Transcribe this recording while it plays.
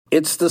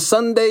It's the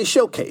Sunday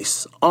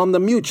Showcase on the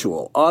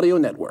Mutual Audio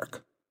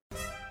Network.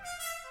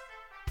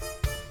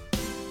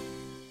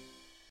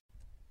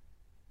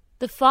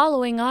 The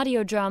following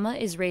audio drama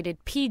is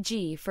rated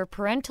PG for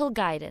parental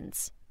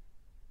guidance.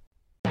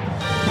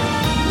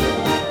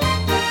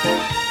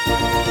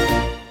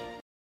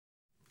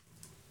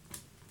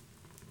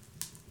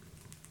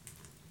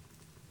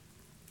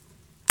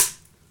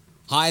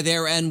 Hi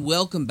there, and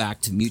welcome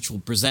back to Mutual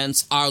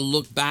Presents our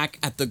look back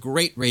at the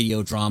great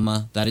radio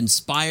drama that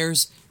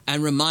inspires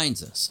and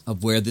reminds us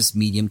of where this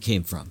medium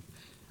came from.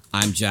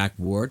 I'm Jack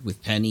Ward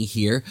with Penny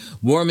here,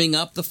 warming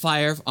up the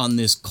fire on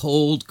this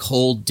cold,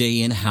 cold day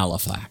in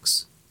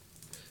Halifax.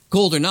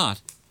 Cold or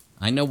not,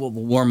 I know what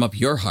will warm up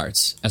your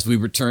hearts as we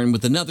return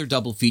with another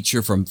double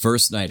feature from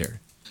First Nighter.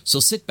 So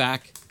sit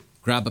back,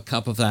 grab a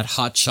cup of that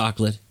hot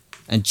chocolate,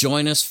 and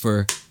join us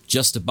for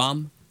Just a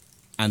Bum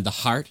and the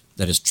Heart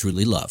That Is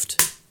Truly Loved.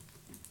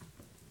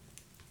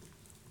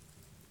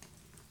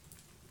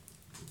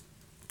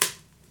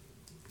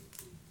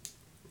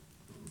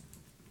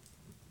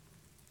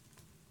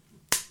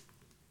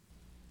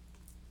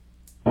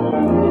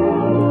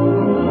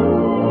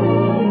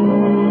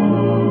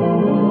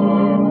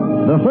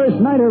 The First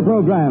Nighter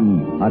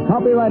Program, a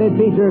copyrighted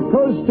feature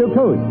coast to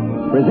coast,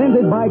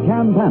 presented by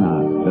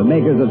Campana, the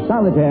makers of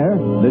Solitaire,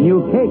 the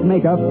new cake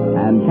makeup,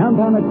 and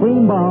Campana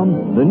Cream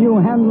Balm, the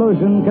new hand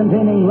lotion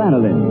containing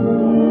lanolin.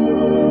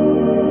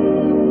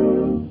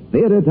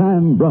 Theater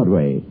Time,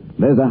 Broadway.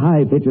 There's a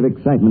high pitch of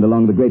excitement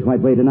along the Great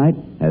White Way tonight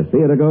as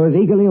theatergoers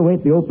eagerly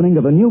await the opening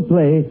of a new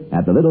play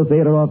at the Little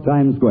Theater off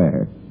Times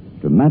Square.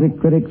 Dramatic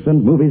critics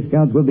and movie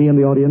scouts will be in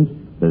the audience.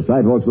 The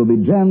sidewalks will be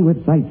jammed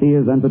with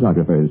sightseers and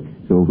photographers,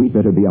 so we'd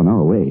better be on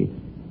our way.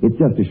 It's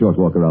just a short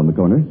walk around the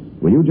corner.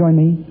 Will you join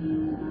me?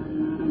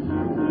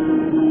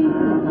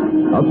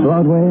 Up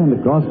Broadway and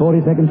across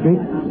 42nd Street,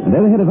 and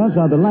there ahead of us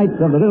are the lights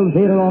of the Little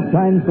Theater off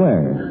Times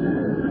Square.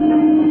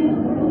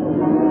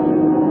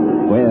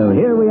 Well,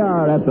 here we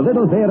are at the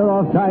Little Theater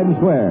off Times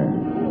Square.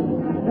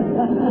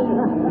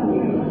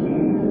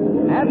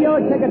 Have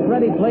your tickets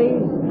ready, please.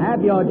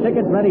 Have your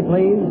tickets ready,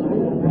 please.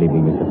 Good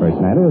evening, Mr.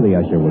 First Nighter. The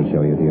usher will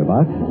show you to your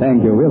box.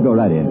 Thank you. We'll go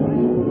right in.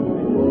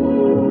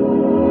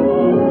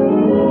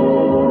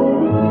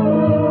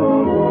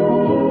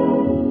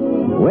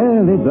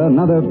 Well, it's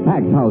another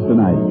packed house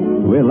tonight.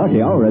 We're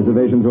lucky our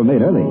reservations were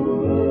made early.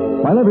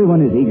 While everyone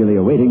is eagerly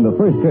awaiting the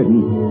first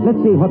curtain, let's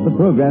see what the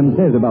program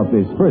says about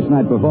this first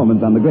night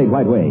performance on the Great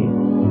White Way.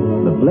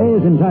 The play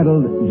is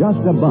entitled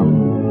Just a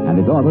Bum, and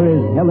its author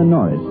is Helen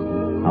Norris.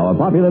 Our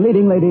popular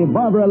leading lady,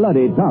 Barbara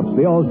Luddy, tops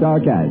the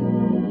all-star cast.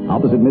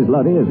 Opposite Miss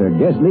Luddy is her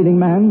guest leading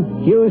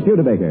man, Hugh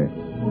Studebaker.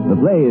 The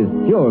play is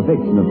pure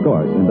fiction, of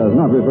course, and does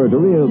not refer to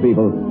real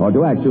people or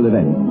to actual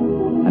events.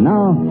 And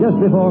now,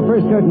 just before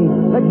first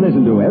curtain, let's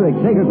listen to Eric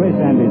Sagerquist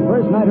and his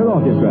First Nighter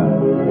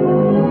Orchestra.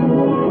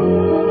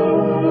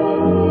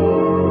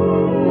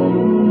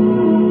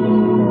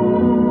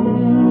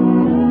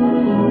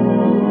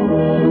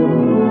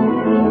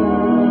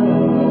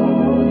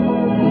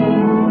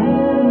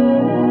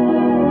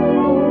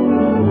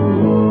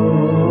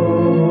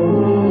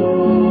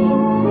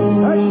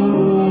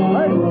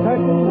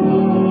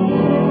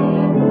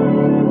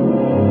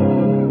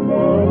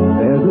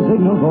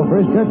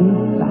 First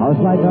curtain, the house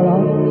lights are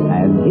out,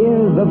 and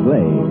here's the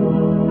play.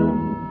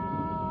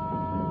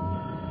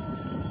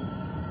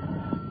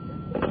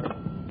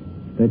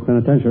 State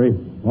Penitentiary,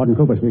 Warden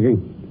Cooper speaking.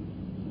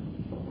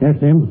 Yes,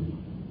 Tim?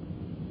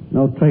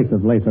 No trace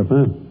of Lathrop,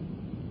 huh?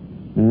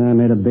 I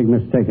made a big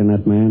mistake in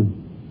that man.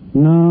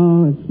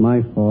 No, it's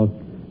my fault.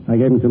 I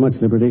gave him too much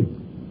liberty.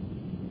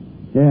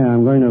 Yeah,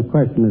 I'm going to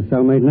question his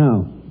cellmate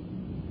now.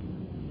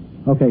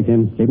 Okay,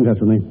 Tim, keep in touch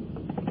with me.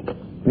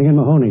 Bring in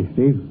Mahoney,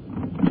 Steve.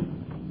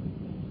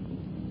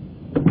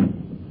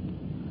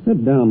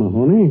 Sit down,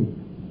 Mahoney.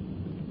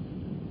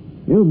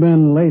 You've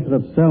been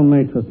Lathrop's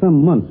cellmate for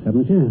some months,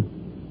 haven't you?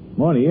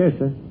 More than a year,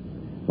 sir.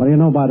 What do you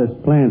know about his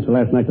plans for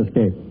last night's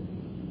escape?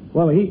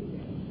 Well, he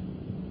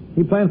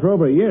planned for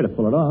over a year to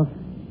pull it off.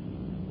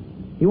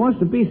 He wants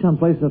to be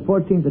someplace the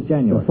 14th of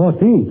January. The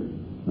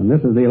 14th? And this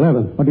is the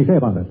 11th. What did he say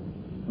about it?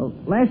 Well,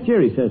 last year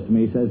he says to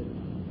me,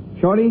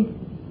 Shorty,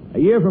 a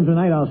year from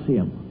tonight I'll see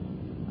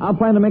him. I'll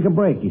plan to make a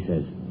break, he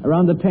says,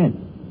 around the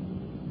 10th.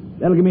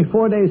 That'll give me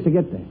 4 days to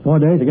get there. 4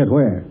 days to get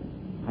where?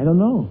 I don't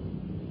know.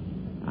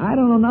 I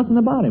don't know nothing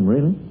about him,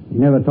 really. You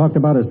never talked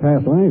about his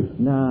past life?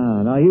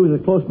 No, he was the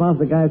close mouth of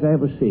the guys I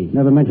ever see.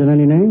 Never mentioned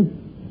any names?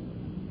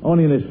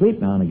 Only in his sleep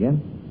now and again.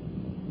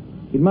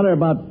 He'd mutter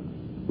about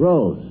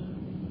Rose,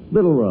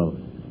 little Rose.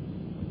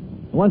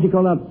 Once he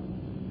called out,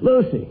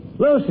 Lucy,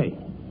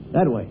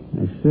 that way.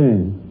 I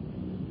see.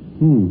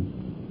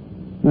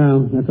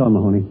 Well, that's all,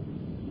 Mahoney.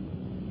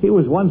 He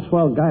was one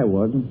swell guy,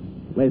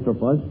 Warden. Lathrop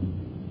was.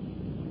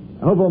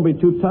 I hope it won't be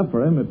too tough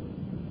for him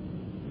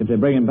if they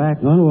bring him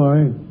back. Don't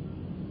worry.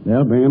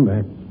 They'll bring him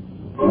back.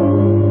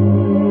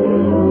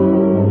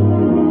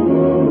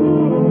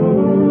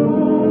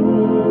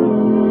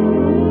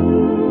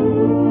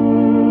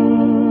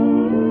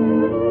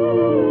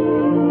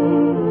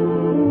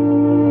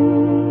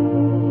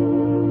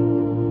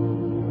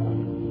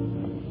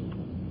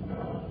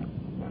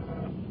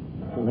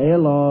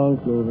 along,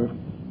 Clover.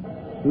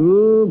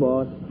 Ooh,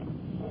 boss.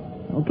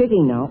 No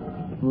kicking now.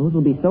 Those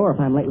will be sore if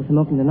I'm late with the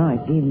milking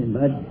tonight. Evening,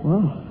 Bud.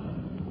 Well,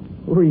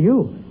 who are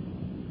you?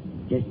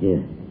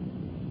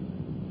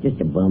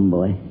 Just a bum,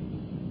 boy.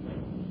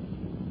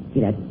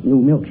 Gee, that new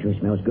milk sure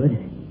smells good.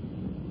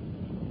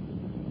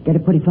 Got a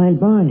pretty fine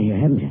barn here,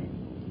 haven't you?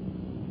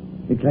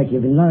 Looks like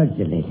you've enlarged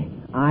it lately.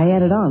 I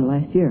added on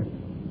last year.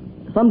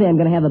 Someday I'm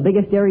going to have the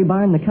biggest dairy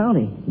barn in the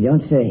county. You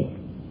don't say.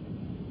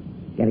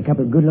 Got a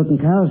couple of good-looking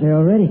cows there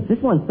already. This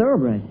one's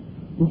thoroughbred.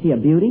 Isn't she a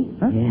beauty?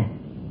 Huh? Yeah.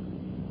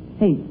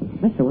 Hey,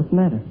 mister, what's the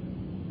matter?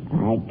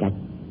 I got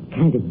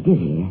kind of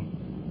dizzy.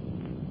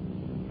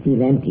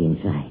 Feel empty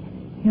inside.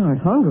 You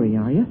aren't hungry,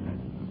 are you?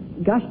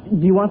 Gosh,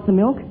 do you want some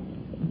milk?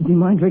 Do you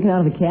mind drinking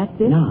out of a cat's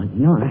dish? No,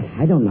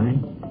 I don't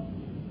mind.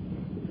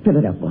 Fill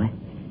it up, boy.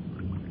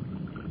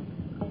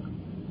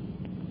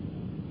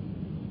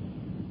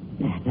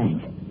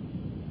 Thanks.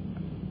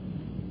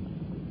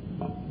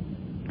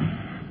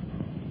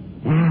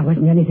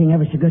 Wasn't anything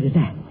ever so good as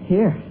that.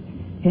 Here,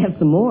 have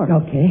some more.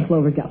 Okay.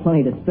 Clover's got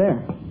plenty to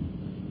spare.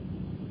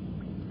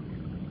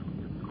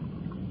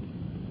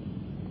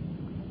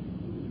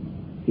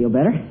 Feel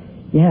better?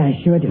 Yeah,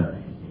 I sure do.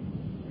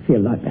 Feel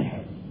a lot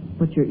better.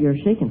 But you're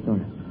shaking,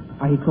 sort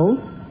of. Are you cold?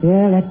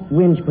 Yeah, that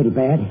wind's pretty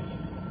bad.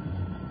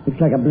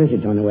 Looks like a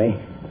blizzard's on the way.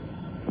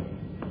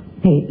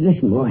 Hey,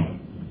 listen, boy.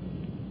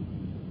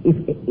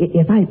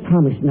 If I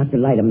promise not to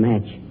light a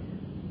match,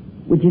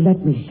 would you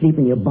let me sleep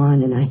in your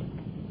barn tonight?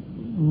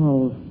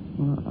 Well,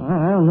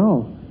 I don't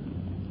know.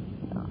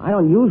 I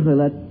don't usually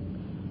let...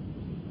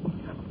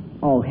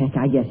 Oh, heck,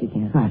 I guess you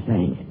can.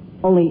 Thanks.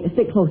 Only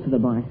stick close to the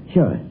barn.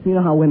 Sure. You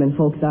know how women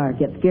folks are,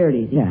 get scared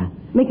easy. Yeah.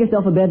 Make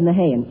yourself a bed in the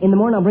hay, and in the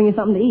morning I'll bring you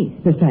something to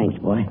eat. Thanks,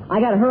 boy. I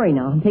gotta hurry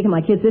now. I'm taking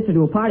my kid sister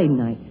to a party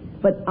tonight.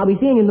 But I'll be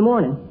seeing you in the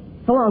morning.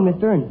 So long,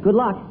 mister, and good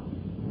luck.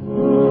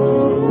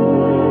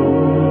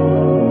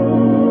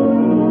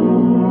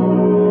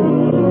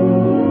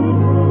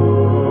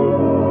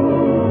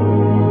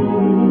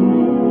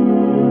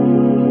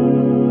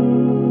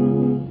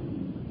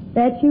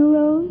 That you,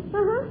 Rose?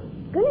 Uh-huh.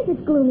 Goodness,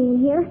 it's gloomy in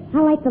here. I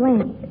like the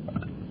lamp.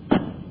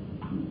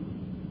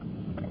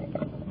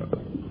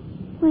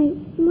 Why,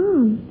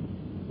 Mom,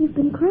 you've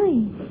been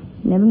crying.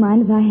 Never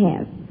mind if I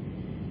have.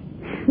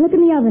 Look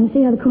in the oven and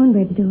see how the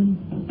cornbread's doing.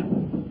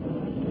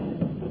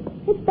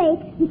 It's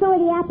baked, and so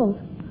are the apples.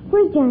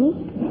 Where's Johnny?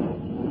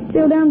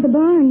 Still down at the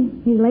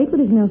barn. He's late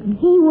with his milking.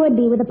 He would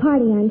be with a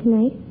party on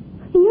tonight.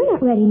 And you're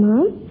not ready,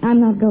 Mom.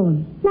 I'm not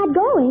going. Not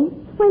going?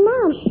 Why,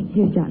 Mom...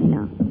 Here's Johnny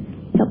now.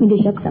 Help me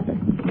dish up supper.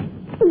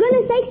 For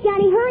goodness sakes,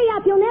 Johnny, hurry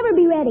up. You'll never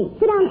be ready.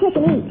 Sit down quick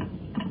and eat.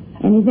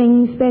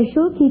 Anything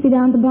special keep you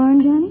down at the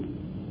barn, Johnny?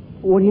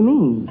 What do you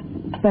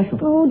mean, special?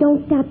 Oh,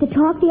 don't stop to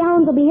talk. The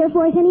Allens will be here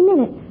for us any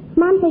minute.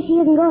 Mom says she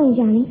isn't going,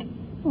 Johnny.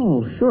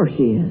 Oh, sure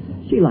she is.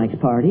 She likes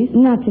parties.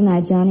 Not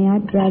tonight, Johnny.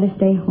 I'd rather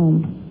stay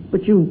home.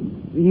 But you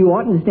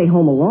oughtn't to stay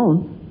home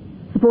alone.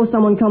 Suppose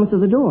someone comes to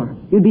the door.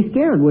 You'd be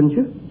scared, wouldn't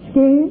you?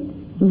 Scared?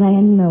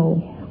 Land,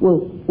 no.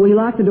 Well, will you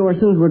lock the door as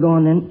soon as we're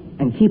gone, then?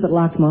 And keep it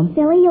locked, Mom?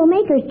 Silly, you'll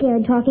make her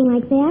scared talking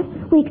like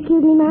that. Will you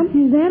excuse me, Mom?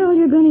 Is that all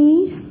you're going to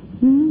eat?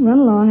 Run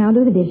along. I'll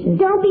do the dishes.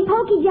 Don't be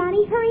pokey,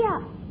 Johnny. Hurry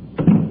up.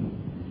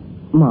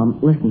 Mom,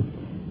 listen.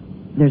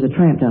 There's a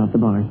tramp down at the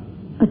barn.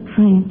 A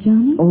tramp,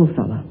 Johnny? Old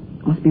fella.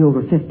 Must be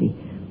over 50.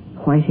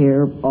 White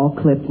hair, all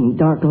clipped, and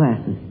dark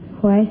glasses.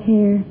 White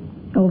hair,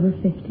 over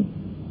 50.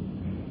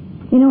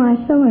 You know, I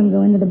saw him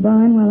go into the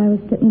barn while I was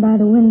sitting by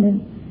the window.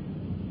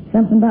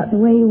 Something about the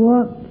way he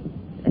walked,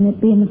 and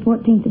it being the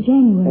 14th of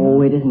January.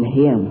 Oh, it isn't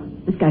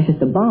him. This guy's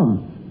just a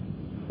bum.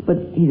 But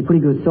he's a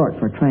pretty good sort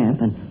for a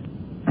tramp, and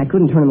I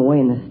couldn't turn him away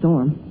in this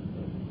storm.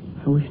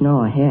 I wish now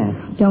I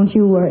had. Don't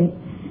you worry.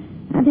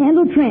 I've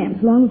handled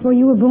tramps long before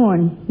you were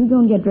born. You go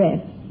and get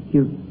dressed.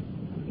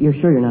 You're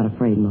sure you're not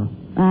afraid, Mom?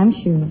 I'm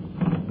sure.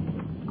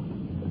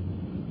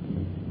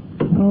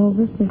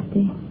 Over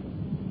 50.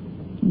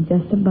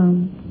 Just a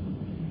bum.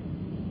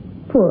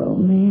 Poor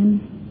old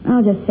man.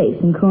 I'll just save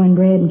some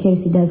cornbread in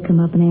case he does come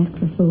up and ask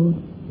for food.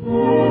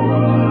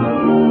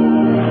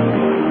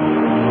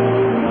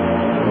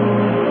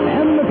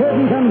 And the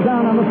curtain comes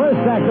down on the first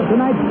act of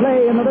tonight's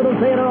play in the Little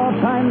Theater off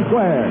Times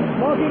Square.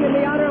 Smoking in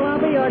the outer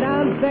lobby or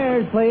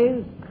downstairs,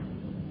 please.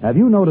 Have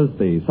you noticed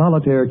the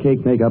solitaire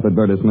cake makeup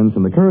advertisements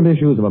in the current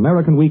issues of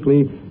American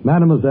Weekly,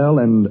 Mademoiselle,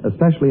 and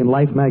especially in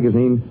Life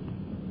magazine?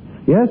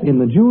 Yes, in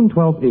the June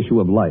 12th issue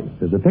of Life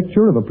is a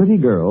picture of a pretty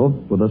girl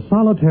with a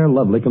solitaire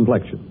lovely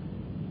complexion.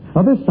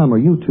 Now, this summer,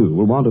 you too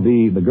will want to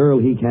be the girl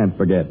he can't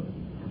forget.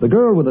 The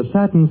girl with a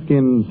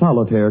satin-skinned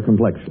solitaire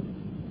complexion.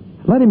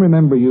 Let him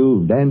remember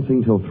you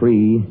dancing till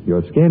 3,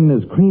 your skin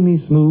as creamy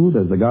smooth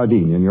as the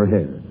gardenia in your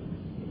hair.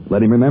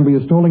 Let him remember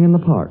you strolling in the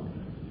park.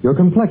 Your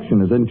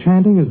complexion as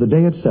enchanting as the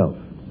day itself,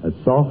 as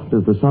soft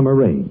as the summer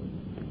rain.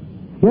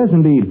 Yes,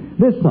 indeed,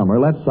 this summer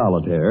let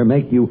Solitaire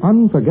make you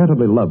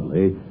unforgettably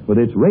lovely with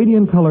its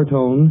radiant color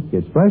tone,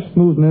 its fresh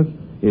smoothness,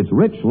 its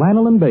rich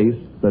lanolin base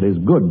that is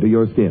good to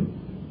your skin.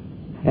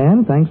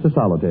 And thanks to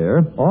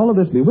Solitaire, all of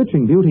this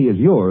bewitching beauty is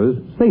yours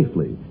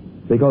safely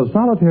because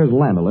Solitaire's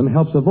lanolin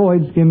helps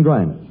avoid skin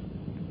dryness.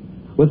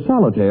 With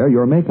Solitaire,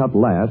 your makeup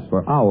lasts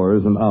for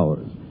hours and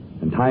hours,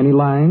 and tiny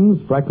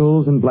lines,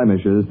 freckles, and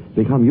blemishes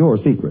become your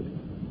secret.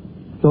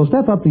 So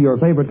step up to your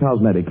favorite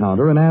cosmetic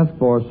counter and ask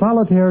for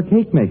Solitaire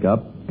Cake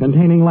Makeup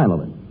containing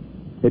lanolin.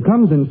 It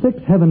comes in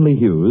 6 heavenly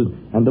hues,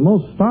 and the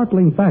most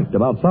startling fact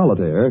about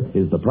Solitaire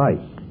is the price.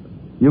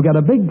 You get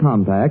a big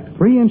compact,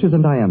 3 inches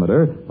in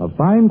diameter, of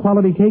fine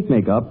quality cake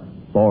makeup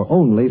for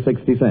only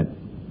 60 cents.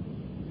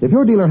 If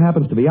your dealer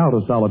happens to be out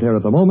of Solitaire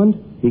at the moment,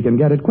 he can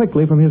get it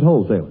quickly from his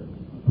wholesaler.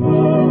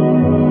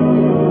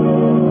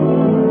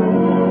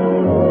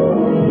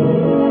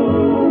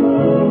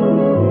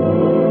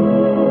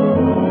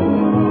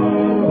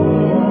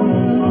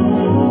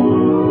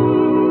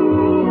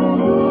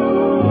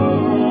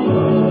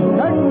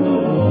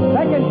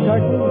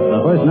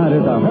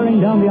 Nighters are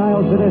hurrying down the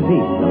aisles to their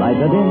seats. The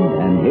lights are dim,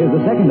 and here's the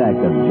second act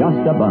of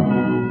Just a Bum.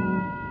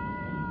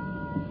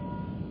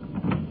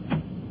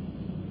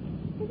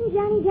 Isn't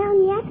Johnny down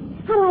yet?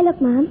 How do I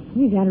look, Mom?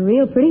 You got a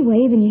real pretty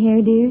wave in your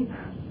hair, dear.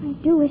 I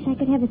do wish I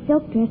could have a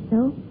silk dress,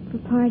 though, for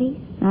parties.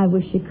 I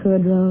wish you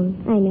could, Rose.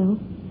 I know.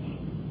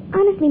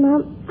 Honestly,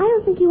 Mom, I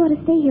don't think you ought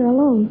to stay here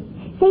alone.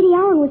 Sadie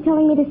Allen was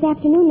telling me this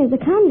afternoon there's a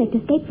convict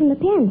escaped from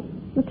the pen.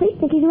 The police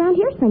think he's around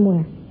here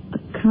somewhere. A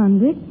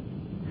convict?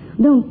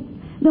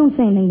 Don't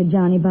say anything to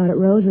Johnny about it,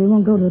 Rose, or he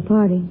won't go to the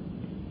party.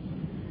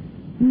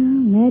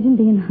 Oh, imagine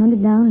being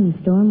hunted down in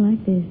a storm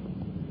like this.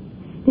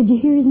 Did you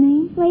hear his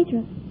name?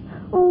 Lathrop.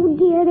 Oh,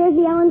 dear, there's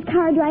the Allen's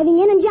car driving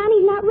in, and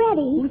Johnny's not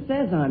ready. Who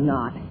says I'm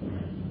not?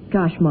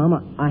 Gosh, Mom,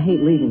 I hate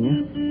leaving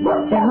you.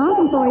 They're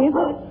honking for you.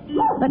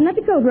 Button up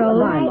your coat,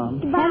 Rose. Bye, Mom.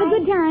 Have a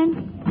good time.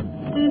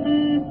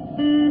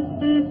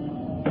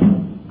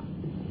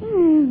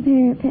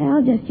 There, pal,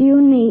 just you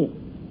and me.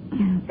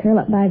 Curl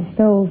up by the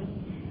stove.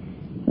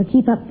 We'll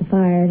keep up the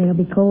fire. They'll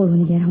be cold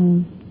when you get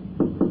home.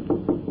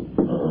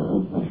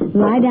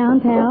 Lie down,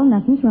 pal.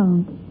 Nothing's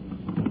wrong.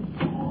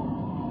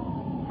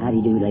 How do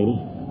you do, lady?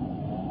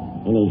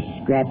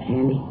 Any scraps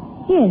handy?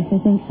 Yes, I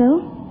think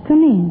so.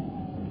 Come in.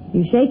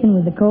 You're shaking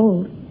with the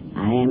cold.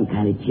 I am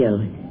kind of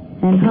chilled.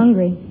 And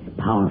hungry.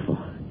 Powerful.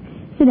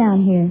 Sit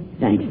down here.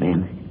 Thanks,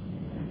 ma'am.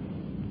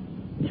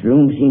 This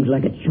room seems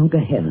like a chunk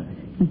of heaven.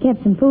 I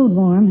kept some food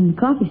warm, and the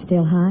coffee's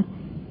still hot.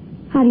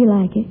 How do you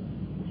like it?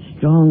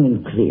 Strong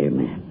and clear,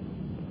 ma'am.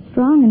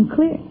 Strong and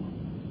clear.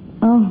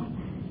 Oh,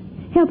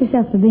 help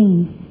yourself to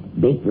beans.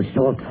 Baked with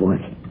salt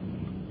pork,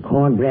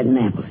 cornbread and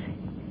apples.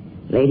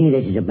 Lady,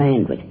 this is a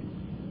banquet.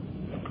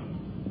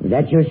 Is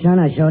that your son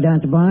I saw down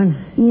at the barn?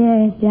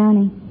 Yes,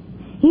 Johnny.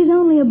 He's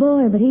only a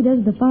boy, but he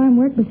does the farm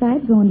work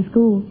besides going to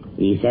school.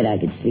 He said I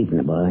could sleep in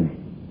the barn.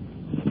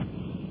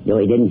 Though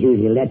he didn't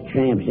usually let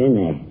tramps in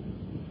there.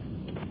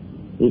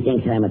 He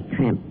thinks I'm a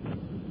tramp.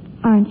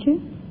 Aren't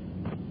you?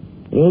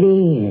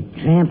 Lady, a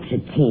tramp's a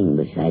king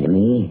beside of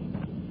me.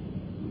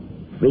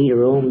 Free to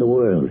roam the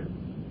world.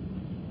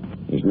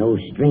 There's no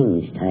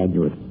strings tied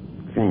to a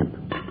tramp.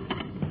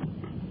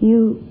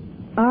 You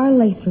are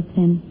Lathrop,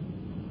 then.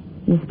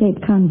 The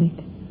escaped convict.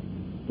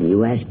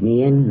 You asked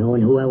me in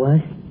knowing who I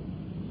was?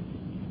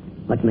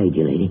 What made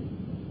you, lady?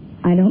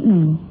 I don't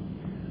know.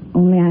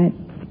 Only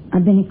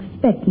I've been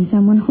expecting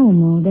someone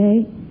home all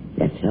day.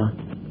 That's so?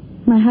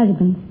 My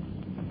husband.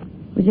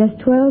 It was just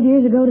 12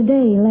 years ago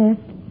today he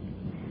left.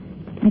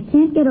 I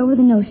can't get over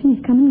the notion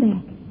he's coming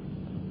back.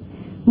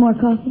 More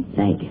coffee?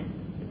 Thank you.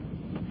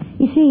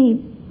 You see,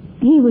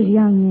 he was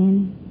young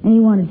then, and he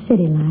wanted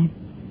city life.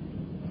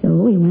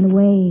 So he went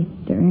away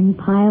to earn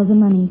piles of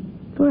money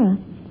for us.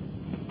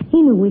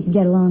 He knew we could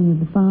get along with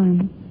the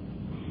farm.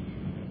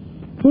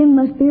 Jim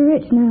must be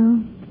rich now.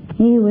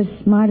 He was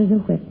smart as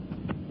a whip.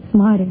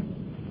 Smarter.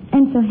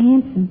 And so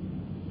handsome.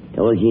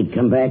 Told you he'd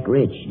come back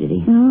rich, did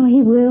he? Oh,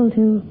 he will,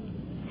 too.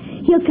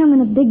 He'll come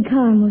in a big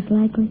car, most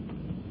likely.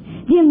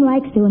 Jim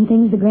likes doing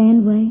things the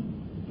grand way.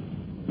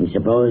 And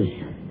suppose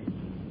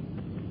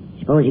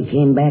he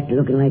came back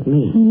looking like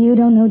me. You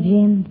don't know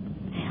Jim.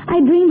 I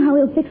dream how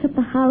he'll fix up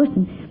the house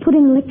and put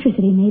in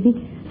electricity, maybe,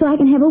 so I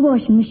can have a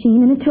washing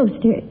machine and a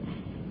toaster.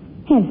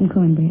 Have some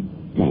cornbread.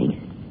 Thanks.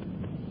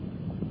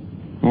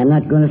 I'm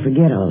not going to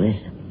forget all this.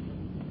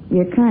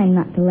 You're kind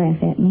not to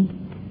laugh at me.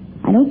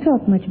 I don't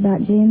talk much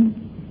about Jim.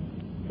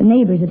 The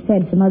neighbors have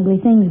said some ugly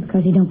things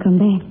because he don't come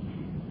back.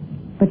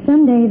 But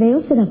someday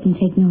they'll sit up and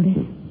take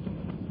notice.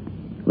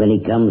 When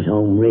he comes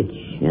home rich,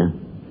 yeah?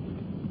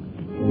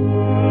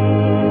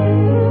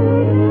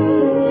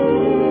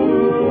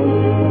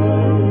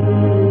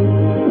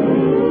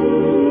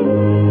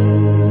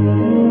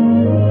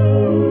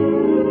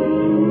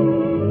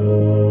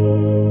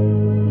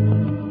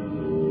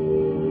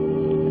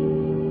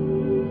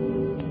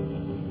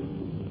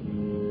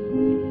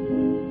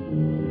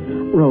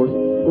 Rose,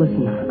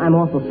 listen, I'm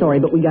awful sorry,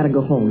 but we gotta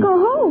go home. Go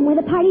home, where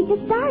the party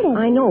just started.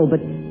 I know,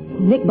 but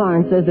Nick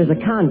Barnes says there's a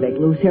convict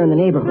loose here in the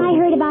neighborhood. I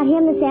heard about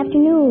him this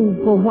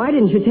afternoon. Well, why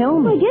didn't you tell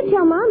me? I did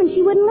tell Mom, and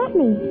she wouldn't let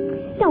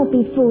me. Don't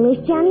be foolish,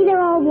 Johnny. They're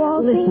all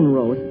waltzing. Listen,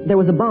 Rose, there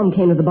was a bum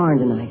came to the barn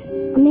tonight.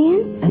 A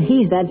man? And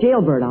he's that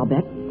jailbird, I'll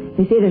bet.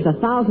 They say there's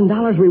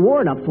 $1,000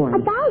 reward up for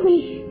him.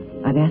 1,000?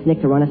 I've asked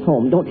Nick to run us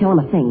home. Don't tell him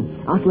a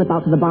thing. I'll slip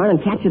out to the barn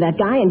and capture that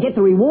guy and get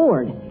the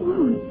reward.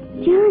 Oh,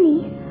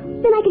 Johnny.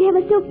 Then I could have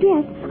a silk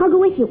dress. I'll go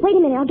with you. Wait a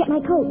minute. I'll get my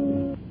coat.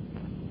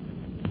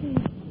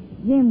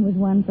 Jim was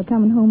one for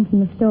coming home from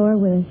the store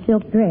with a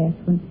silk dress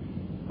when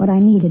what I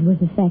needed was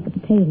a sack of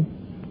potatoes.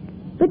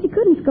 But you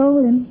couldn't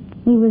scold him.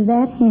 He was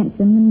that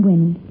handsome and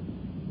winning.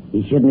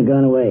 He shouldn't have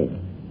gone away.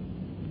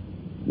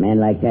 A man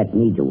like that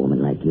needs a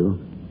woman like you.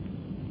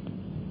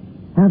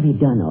 How have you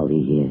done all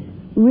these years?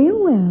 Real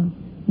well.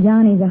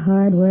 Johnny's a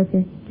hard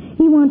worker.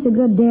 He wants a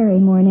good dairy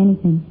more than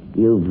anything.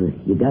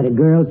 You got a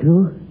girl,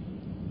 too?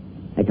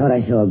 I thought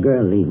I saw a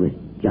girl leave with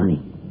Johnny.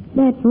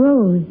 That's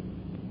Rose.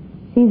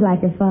 She's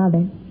like her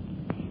father.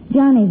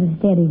 Johnny's a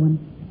steady one.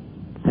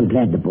 I'm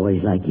glad the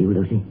boys like you,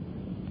 Lucy.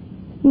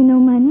 You know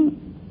my name.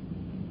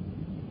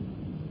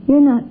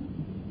 You're not...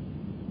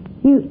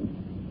 You...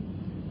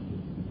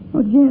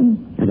 Oh,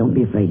 Jim. Now, don't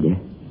be afraid, dear.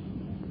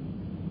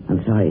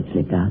 I'm sorry it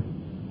slipped out.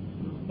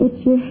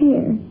 It's your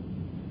hair.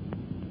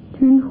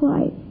 Turned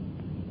white.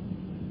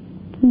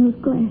 And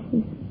those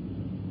glasses.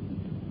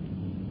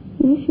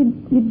 Yes,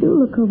 you do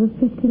look over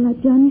 50,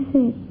 like Johnny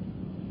said.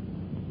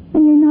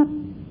 And you're not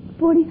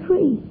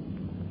 43.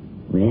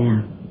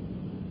 Well,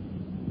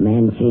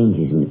 man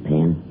changes in the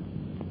pen.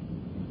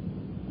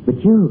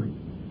 But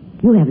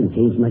you haven't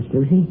changed much,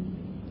 Lucy.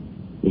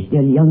 You're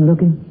still young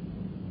looking.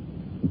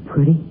 And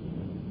pretty.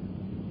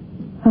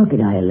 How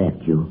could I have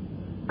left you?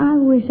 I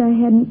wish I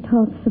hadn't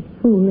talked so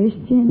foolish,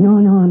 Jim. No,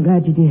 I'm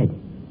glad you did.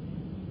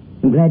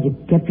 I'm glad you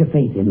kept your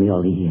faith in me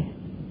all these years.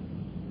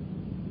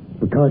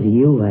 Because of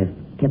you, I've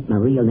kept my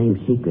real name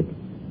secret.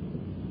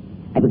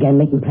 I began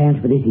making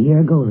plans for this a year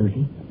ago,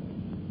 Lucy.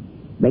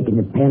 Making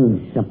the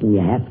pen something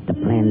you have to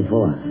plan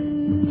for.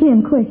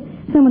 Jim, quick.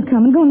 Someone's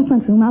coming. Go in the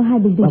front room. I'll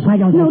hide these dishes. Well, why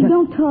don't No, you...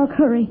 don't talk.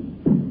 Hurry.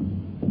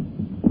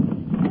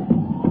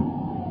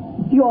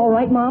 You all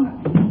right,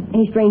 Mom?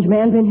 Any strange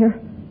man been here?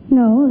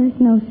 No, there's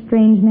no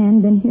strange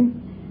man been here.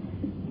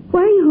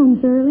 Why are you home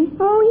so early?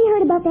 Oh, he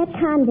heard about that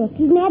convict.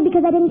 He's mad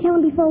because I didn't tell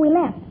him before we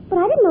left. But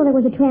I didn't know there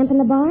was a tramp in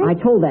the barn. I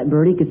told that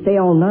bird he could stay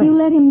all night. You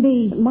let him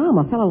be. Mom,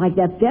 a fellow like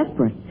that's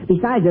desperate.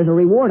 Besides, there's a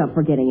reward up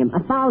for getting him.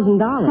 $1,000.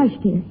 Hush,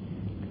 dear.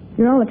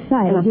 You're all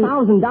excited. And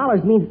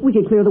 $1,000 means we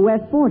could clear the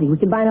West 40. We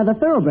could buy another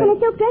thoroughbred. And a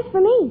silk dress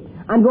for me.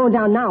 I'm going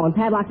down now and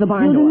padlock the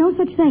barn You'll door. do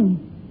no such thing.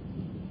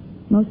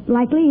 Most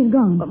likely he's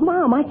gone. But,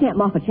 Mom, I can't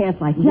muff a chance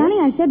like this. Johnny,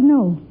 I said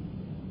no.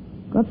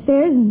 Go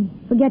upstairs and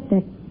forget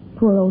that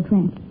poor old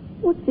tramp.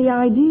 What's the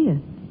idea?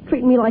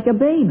 Treat me like a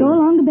baby. Go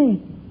along to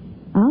bed.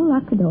 I'll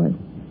lock the doors.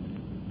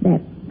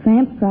 That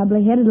tramp's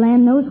probably headed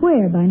land knows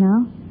where by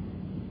now.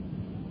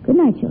 Good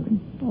night, children.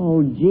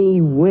 Oh,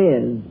 gee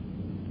whiz.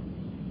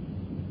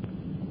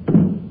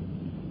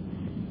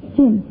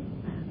 Jim.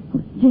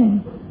 Oh,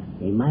 Jim.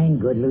 Ain't mine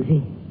good,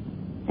 Lucy?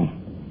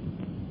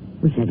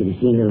 Wish I could have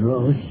seen little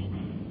Rose.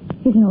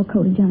 Here's an old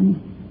coat of Johnny's.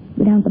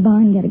 Go down to the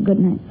barn and get a good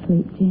night's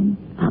sleep, Jim.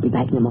 I'll be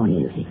back in the morning,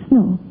 Lucy.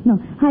 No.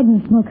 Hide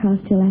in the smokehouse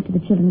till after the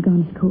children are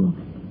gone to school.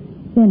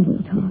 Then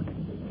we'll talk.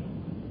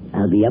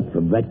 I'll be up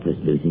for breakfast,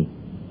 Lucy.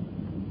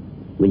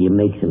 Will you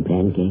make some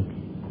pancakes?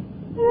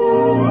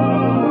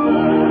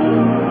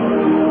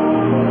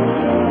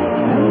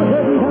 And the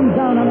curtain comes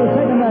down on the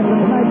second act of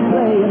tonight's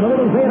play in the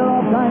little theater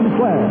off Times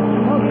Square.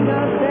 Smoking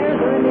downstairs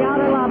or in the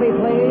outer lobby,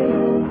 please.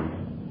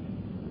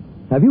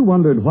 Have you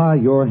wondered why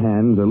your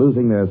hands are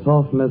losing their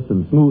softness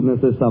and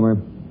smoothness this summer?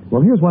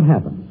 Well, here's what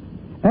happens.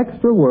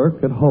 Extra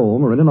work at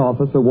home or in an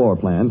office or war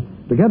plant,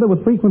 together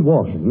with frequent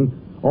washing,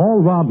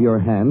 all rob your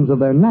hands of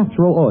their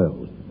natural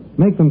oils,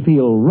 make them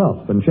feel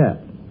rough and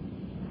chapped.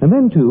 And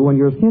then, too, when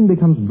your skin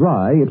becomes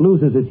dry, it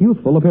loses its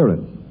youthful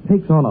appearance,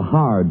 takes on a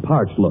hard,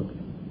 parched look.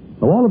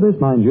 Now, all of this,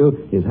 mind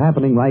you, is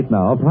happening right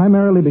now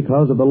primarily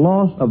because of the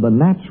loss of the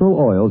natural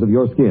oils of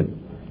your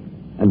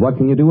skin. And what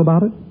can you do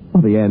about it?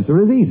 Well, the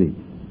answer is easy.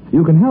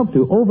 You can help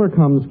to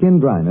overcome skin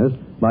dryness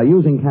by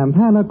using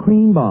Campana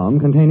Cream Balm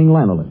containing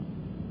lanolin.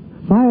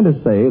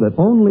 Scientists say that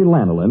only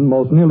lanolin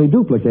most nearly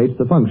duplicates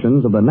the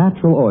functions of the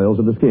natural oils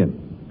of the skin.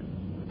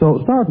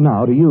 So start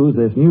now to use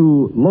this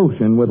new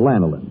lotion with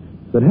lanolin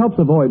that helps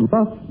avoid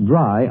rough,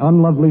 dry,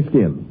 unlovely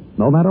skin,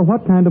 no matter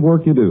what kind of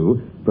work you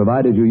do,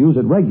 provided you use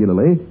it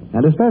regularly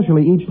and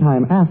especially each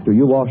time after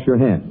you wash your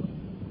hands.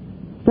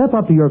 Step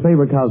up to your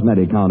favorite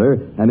cosmetic counter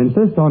and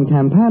insist on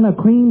Campana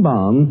Cream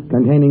Balm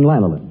containing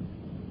lanolin.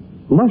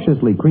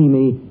 Lusciously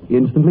creamy,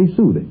 instantly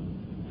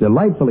soothing,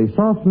 delightfully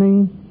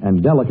softening,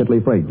 and delicately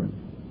fragrant.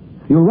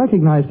 You'll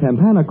recognize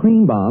Campana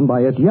Cream Balm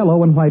by its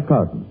yellow and white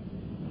carton.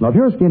 Now, if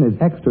your skin is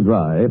extra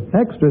dry,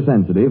 extra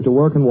sensitive to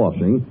work and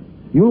washing,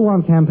 you'll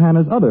want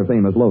Campana's other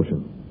famous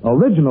lotion,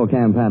 original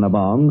Campana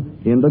Balm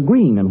in the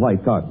green and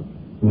white carton.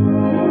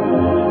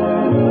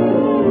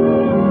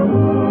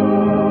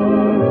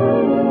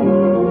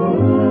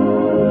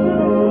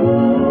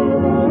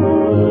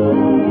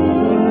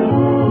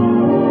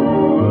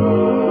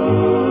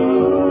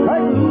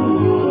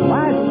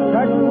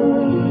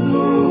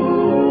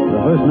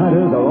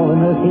 First-nighters are all in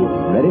their seats,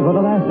 ready for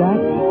the last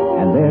act,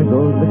 and there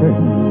goes the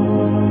curtain.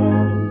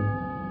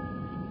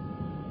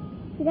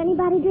 Did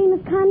anybody dream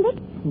of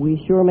convicts?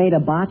 We sure made a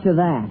botch of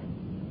that.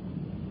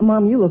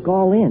 Mom, you look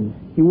all in.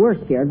 You were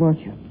scared, weren't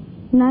you?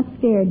 Not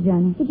scared,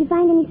 Johnny. Did you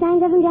find any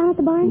signs of him down at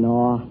the barn?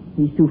 No,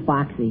 he's too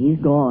foxy. He's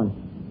gone.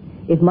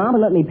 If Mom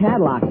would let me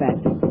padlock that...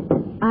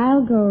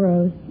 I'll go,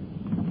 Rose.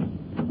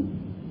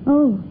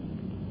 Oh,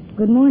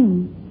 good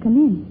morning. Come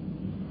in.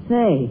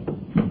 Say,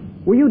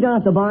 were you down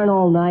at the barn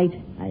all night?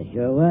 I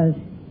sure was.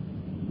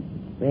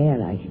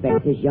 Well, I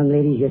expect this young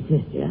lady's your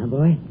sister, huh,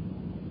 boy?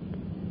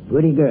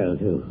 Pretty girl,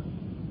 too.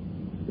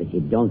 But she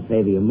don't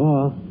favor you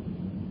more.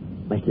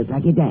 Must look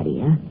like your daddy,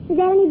 huh? Is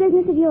that any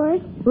business of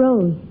yours?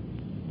 Rose,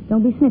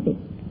 don't be snippy.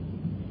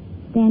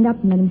 Stand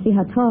up and let him see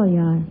how tall you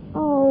are.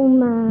 Oh,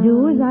 Mom.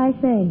 Do as I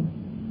say.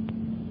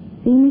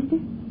 See, mister?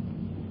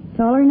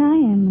 Taller than I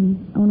am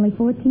and only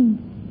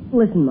 14.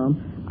 Listen, Mom.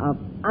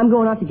 I'm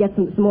going out to get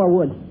some more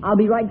wood. I'll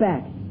be right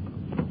back.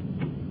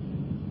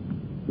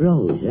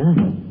 Rose, huh?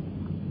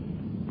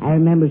 I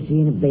remember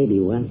seeing a baby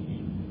once.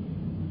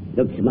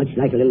 Looked so much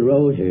like a little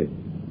Rose, her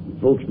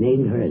folks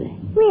named her that.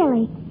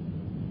 Really?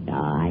 Oh,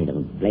 I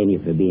don't blame you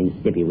for being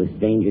stiffy with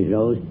strangers,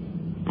 Rose.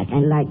 I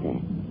kind of like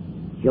that.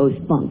 Shows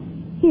spunk.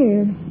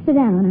 Here, sit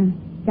down.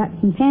 I've got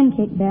some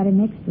pancake batter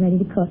mixed ready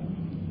to cook.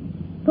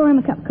 Pour him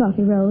a cup of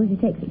coffee, Rose. He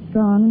takes it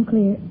strong and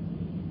clear.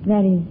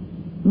 That is,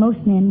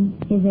 most men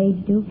his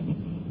age do.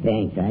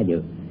 Thanks, I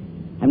do.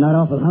 I'm not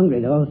awful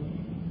hungry, though.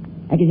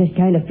 I could just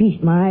kind of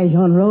feast my eyes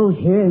on Rose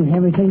here and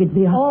everything would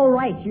be... All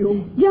right,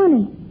 you.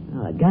 Johnny.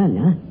 Oh, a gun,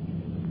 huh?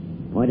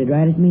 Pointed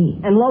right at me.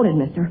 And loaded,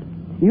 mister.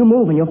 You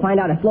move and you'll find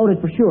out it's loaded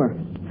for sure.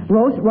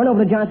 Rose, run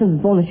over to Johnson's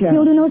and phone the sheriff.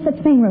 You'll do no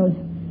such thing, Rose.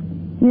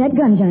 Give me that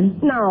gun, Johnny.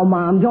 Now,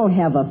 Mom, don't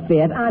have a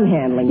fit. I'm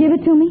handling Give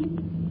it. it to me.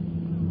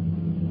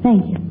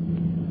 Thank you.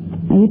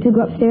 Now, you two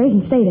go upstairs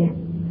and stay there.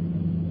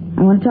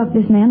 I want to talk to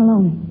this man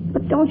alone.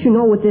 But don't you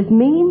know what this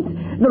means?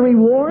 The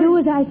reward? Do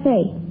as I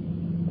say.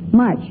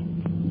 March.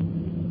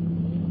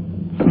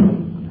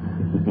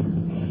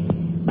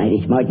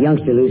 Mighty smart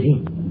youngster,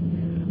 Lucy.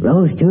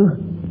 Rose, too.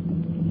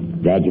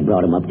 Glad you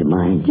brought him up to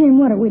mind. Jim,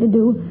 what are we to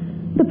do?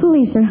 The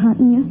police are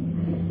hunting you.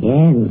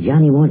 Yeah, and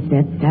Johnny wants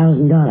that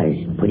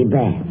 $1,000. Pretty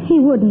bad. He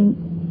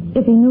wouldn't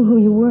if he knew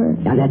who you were.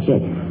 Now, that's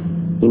it.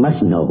 He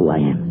mustn't know who I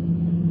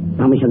am.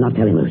 Promise you'll not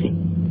tell him, Lucy.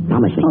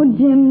 Promise me. Oh,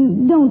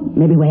 Jim, don't...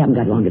 Maybe we haven't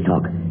got long to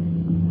talk.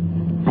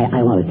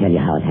 I want to tell you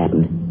how it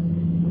happened.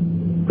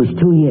 It was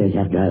 2 years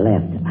after I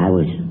left. I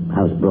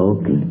was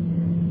broke,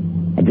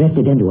 and I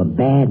drifted into a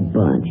bad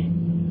bunch.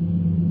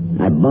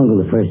 I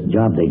bungled the first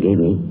job they gave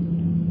me.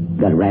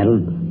 Got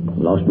rattled,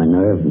 lost my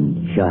nerve,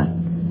 and shot.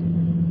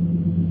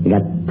 I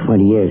got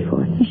 20 years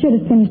for it. You should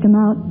have finished him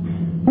out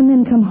and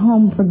then come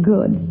home for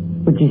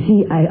good. But you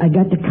see, I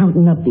got to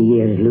counting up the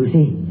years,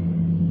 Lucy.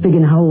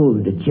 Figuring how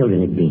old the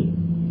children would be.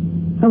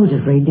 I was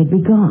afraid they'd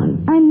be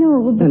gone. I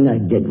know, but... And I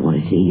did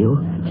want to see you.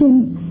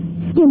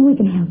 Jim, we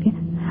can help you.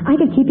 I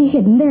could keep you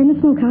hidden there in the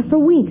smokehouse for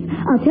weeks.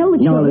 I'll tell the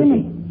No, children...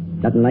 Lucy.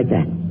 Nothing like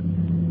that.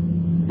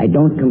 I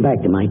don't come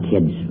back to my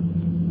kids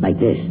like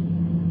this.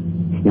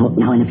 Now,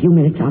 in a few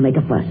minutes, I'll make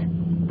a fuss.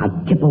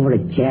 I'll tip over a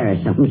chair or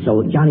something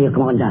so Johnny will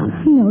come on down.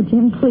 No,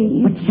 Jim,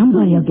 please. But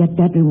somebody will get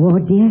that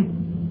reward, dear.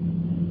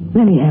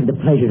 Let me have the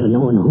pleasure of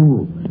knowing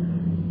who.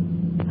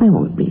 I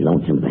won't be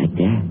lonesome back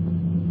there.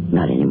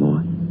 Not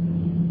anymore.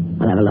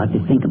 I'll have a lot to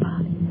think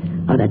about.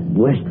 How that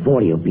worst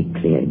 40 will be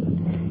cleared.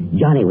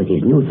 Johnny with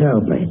his new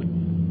thoroughbred.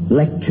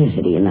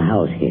 Electricity in the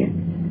house here.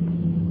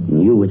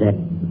 And you with that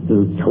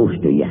little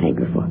toaster you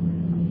hanker for.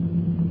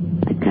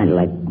 I'd kind of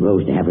like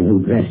Rose to have her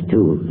new dress,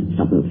 too.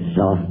 Something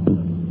soft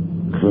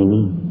and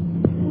clingy.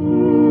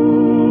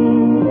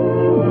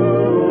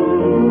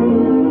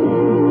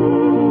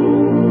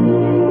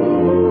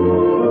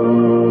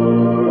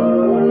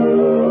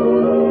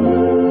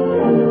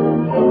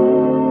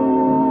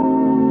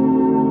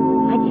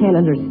 I can't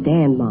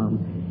understand,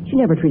 Mom. She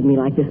never treated me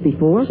like this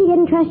before. She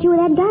didn't trust you with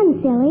that gun,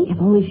 silly. If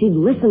only she'd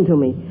listened to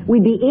me.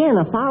 We'd be in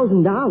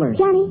 $1,000.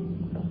 Johnny,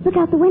 look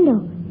out the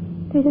window.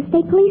 There's a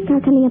state police car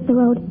coming up the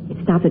road.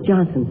 It stopped at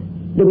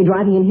Johnson's. They'll be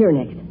driving in here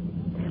next.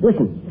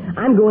 Listen,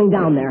 I'm going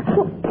down there.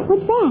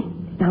 What's that?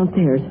 It's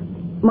downstairs.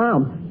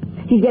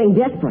 Mom, he's getting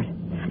desperate.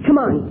 Come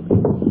on.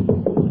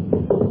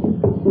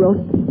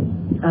 Rose,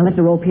 I left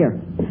the rope here.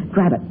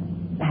 Grab it.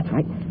 That's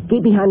right.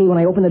 Gate behind me when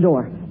I open the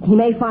door. He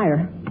may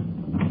fire.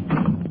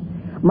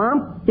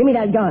 Mom, give me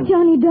that gun.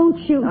 Johnny, don't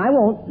shoot. I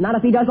won't. Not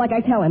if he does like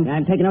I tell him.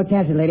 I'm taking no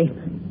chances, lady.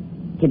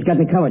 Kid's got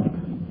me covered.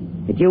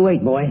 But you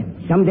wait, boy.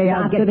 Someday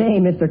I'll Not get... today,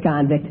 Mr.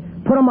 Convict.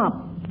 Put him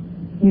up.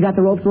 You got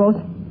the ropes, Rose?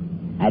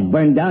 I'd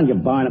burn down your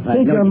barn if I...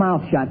 Keep your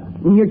mouth shut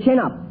and your chin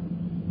up.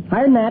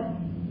 Higher than that.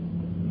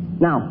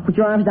 Now, put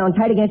your arms down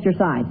tight against your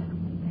sides.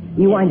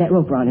 You wind that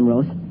rope around him,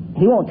 Rose.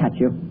 He won't touch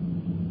you.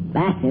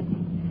 That's it.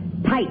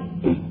 Tight.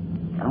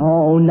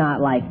 Oh,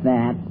 not like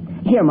that.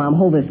 Here, Mom,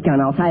 hold this gun.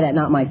 I'll tie that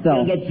knot myself.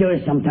 I'll get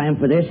yours sometime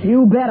for this.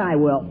 You bet I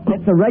will.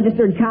 It's a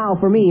registered cow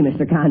for me,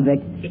 Mr.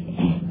 Convict.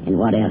 And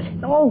what else?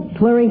 Oh,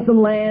 clearing some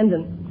land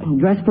and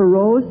dress for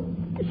Rose.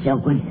 A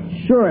silk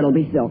one? Sure, it'll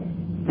be silk.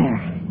 There.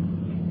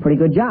 Pretty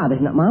good job,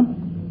 isn't it, Mom?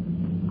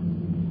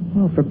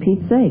 Oh, for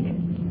Pete's sake.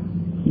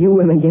 You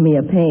women give me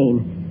a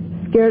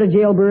pain. Scared of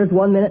jailbirds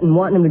one minute and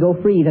wanting them to go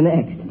free the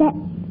next. That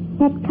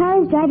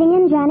car's driving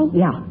in, Johnny.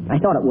 Yeah, I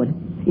thought it would.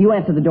 You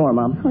answer the door,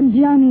 Mom. Oh,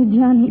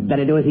 Johnny.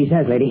 Better do as he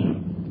says, lady.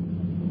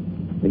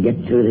 We'll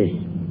get through this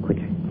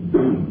quicker.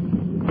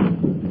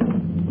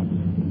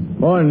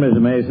 Morning, Mr.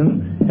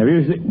 Mason. Have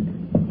you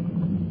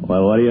seen...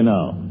 Well, what do you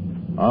know?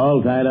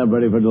 All tied up,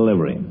 ready for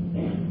delivery.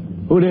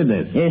 Who did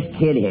this? This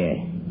kid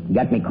here.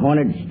 Got me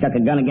cornered, stuck a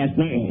gun against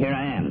me, and here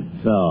I am.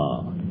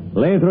 So,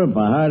 Lathrop, a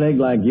hard egg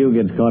like you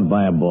gets caught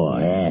by a boy.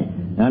 Yeah.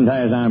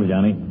 Untie his arms,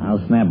 Johnny. I'll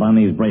snap on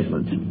these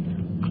bracelets.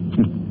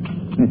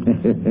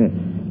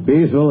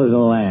 Peaceful as a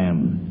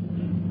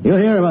lamb. You'll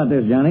hear about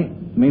this, Johnny.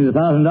 It means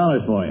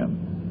 $1,000 for you.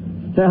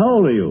 Say, how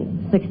old are you?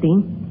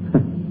 16.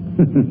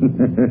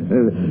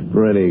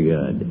 Pretty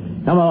good.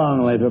 Come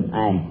along, Lathrop.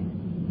 I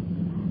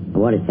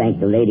want to thank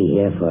the lady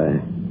here for a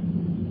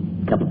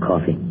cup of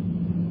coffee.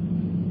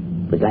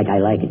 It was like I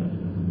like it.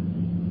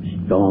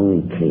 Strong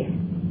and clear.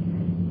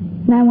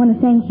 And I want to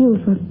thank you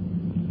for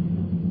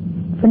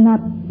not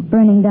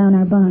burning down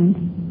our barn.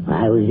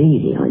 I was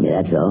easy on you,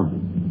 that's all.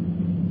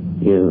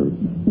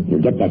 You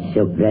get that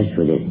silk dress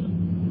for this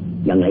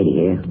young lady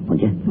here,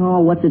 won't you? Oh,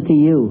 what's it to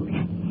you?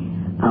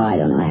 Oh, I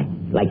don't know. I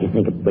like to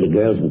think of pretty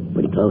girls and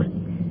pretty clothes.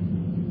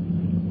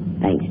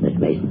 Thanks, Mr.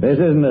 Mason. This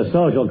isn't a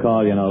social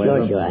call, you know,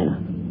 Lathrop. Sure, I know.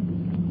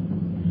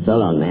 So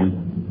long, ma'am.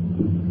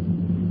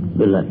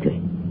 Good luck to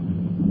you.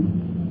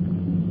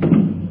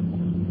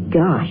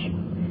 Gosh,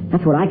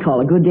 that's what I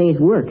call a good day's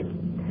work.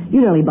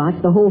 You nearly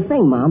botched the whole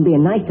thing, Mom,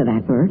 being nice to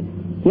that bird.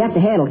 You have to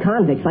handle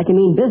convicts like you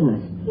mean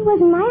business. He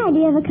wasn't my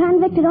idea of a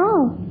convict at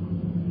all.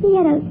 He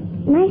had a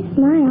nice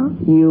smile.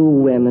 You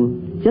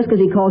women. Just because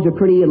he calls you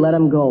pretty, you let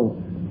him go.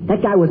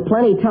 That guy was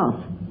plenty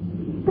tough.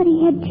 But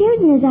he had tears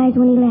in his eyes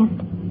when he left.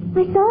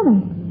 I saw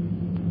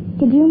them.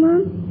 Did you,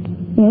 Mom?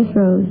 Yes,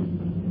 Rose.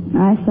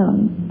 I saw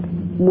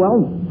them.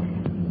 Well,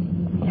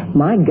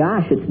 my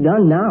gosh, it's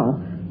done now.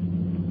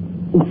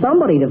 And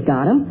somebody'd have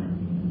got him.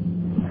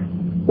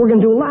 We're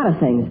going to do a lot of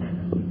things.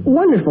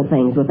 Wonderful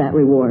things with that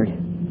reward.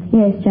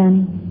 Yes,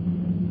 Johnny.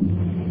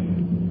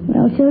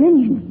 Well, children,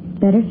 you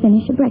better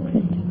finish your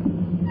breakfast.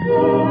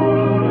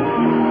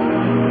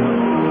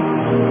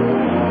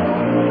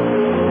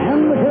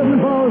 And the curtain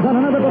falls on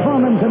another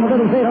performance in the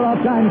Little Theater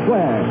off Times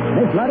Square.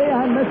 Miss Luddy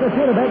and Mr.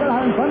 Studebaker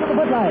are in front of the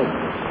footlights.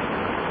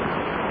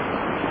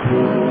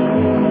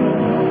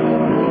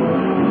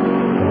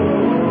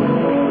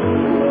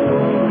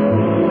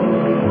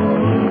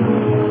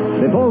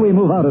 Before we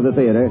move out of the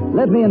theater,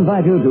 let me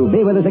invite you to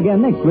be with us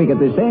again next week at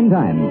the same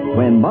time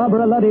when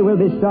Barbara Luddy will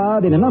be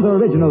starred in another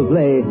original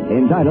play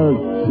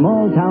entitled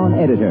Small Town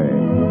Editor.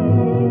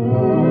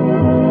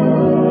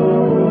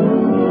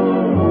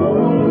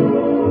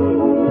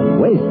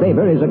 Waste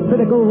paper is a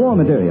critical raw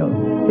material.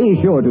 Be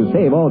sure to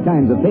save all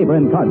kinds of paper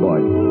and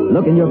cardboard.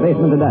 Look in your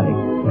basement and attic.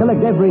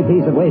 Collect every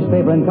piece of waste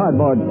paper and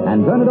cardboard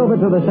and turn it over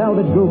to the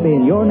salvage group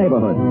in your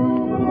neighborhood.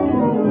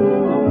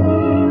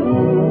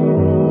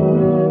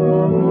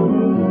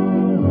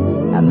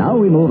 And now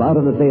we move out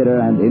of the theater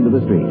and into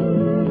the street.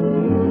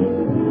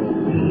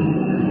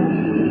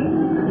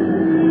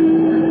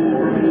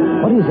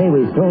 What do you say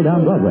we stroll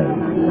down Broadway?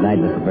 Good night,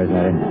 Mr.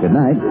 Personator. Good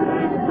night.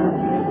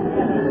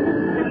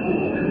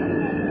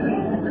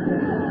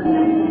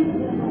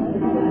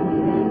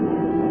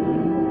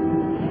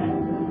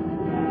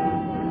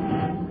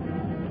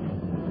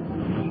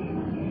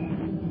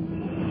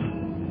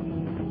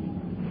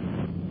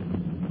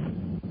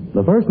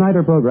 The First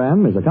Nighter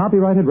program is a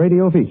copyrighted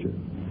radio feature.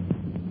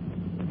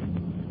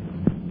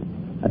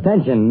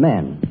 Attention,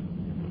 men.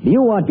 Do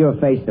you want your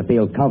face to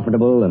feel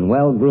comfortable and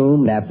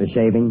well-groomed after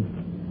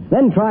shaving?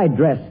 Then try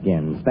Dress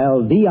Skin,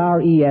 spelled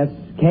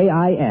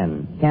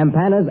D-R-E-S-K-I-N,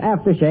 Campana's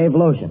aftershave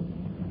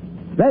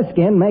lotion. Dress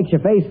Skin makes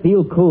your face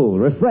feel cool,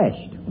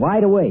 refreshed,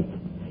 wide awake.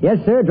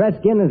 Yes, sir, Dress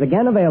Skin is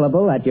again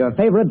available at your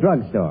favorite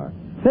drugstore.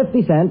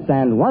 50 cents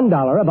and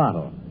 $1 a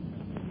bottle.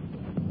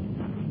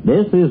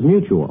 This is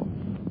Mutual.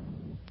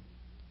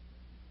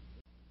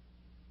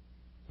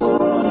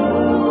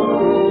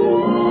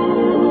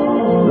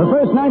 The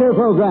First Nighter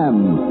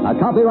program, a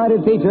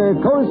copyrighted feature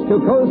coast to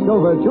coast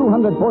over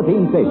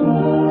 214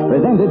 stations.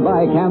 Presented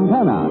by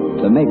Campana,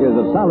 the makers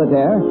of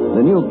Solitaire,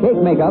 the new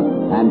cake makeup,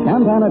 and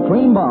Campana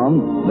Cream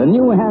Balm, the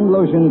new hand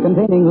lotion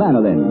containing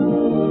lanolin.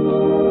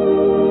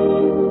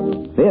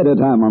 Theater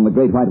time on the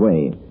Great White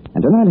Way.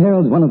 And tonight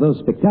heralds one of those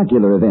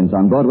spectacular events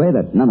on Broadway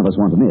that none of us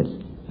want to miss.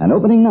 An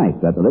opening night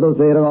at the Little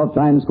Theater off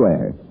Times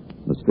Square.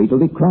 The street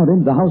will be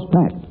crowded, the house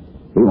packed.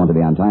 We want to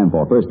be on time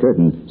for first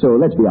curtain, so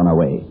let's be on our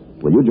way.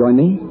 Will you join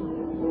me?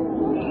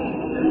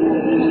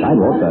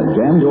 Sidewalks are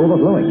jammed to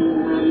overflowing.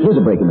 Here's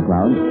a break in the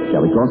crowd.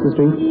 Shall we cross the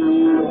street?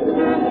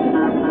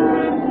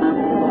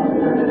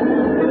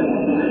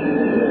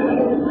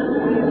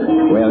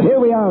 Well, here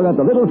we are at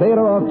the Little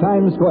Theater off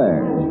Times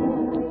Square.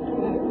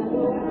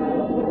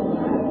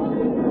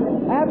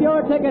 Have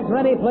your tickets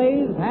ready,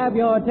 please. Have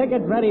your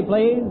tickets ready,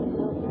 please.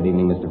 Good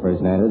evening, Mr.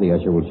 First Nighter. The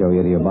usher will show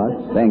you to your box.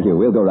 Thank you.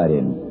 We'll go right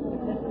in.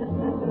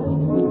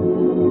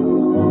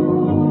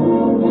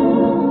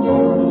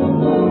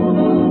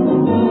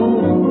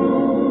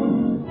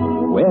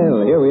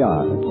 we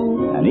are.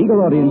 An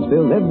eager audience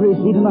fills every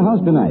seat in the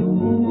house tonight.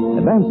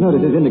 Advance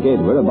notices indicate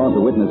we're about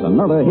to witness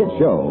another hit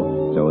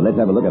show, so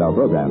let's have a look at our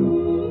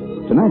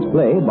program. Tonight's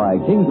play by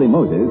Kingsley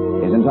Moses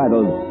is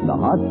entitled The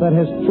Heart That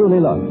Has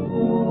Truly Loved.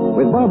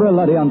 With Barbara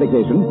Luddy on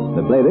vacation,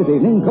 the play this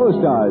evening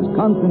co-stars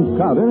Constance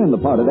Crowder in the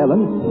part of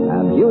Ellen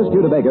and Hugh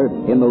Studebaker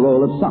in the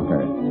role of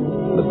Soccer.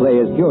 The play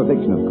is pure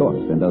fiction, of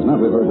course, and does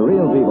not refer to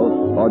real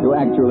people or to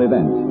actual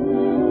events.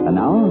 And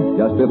now,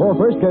 just before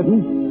first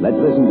curtain, let's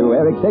listen to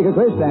Eric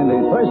Sagerquist and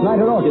his First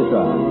Nighter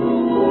Orchestra.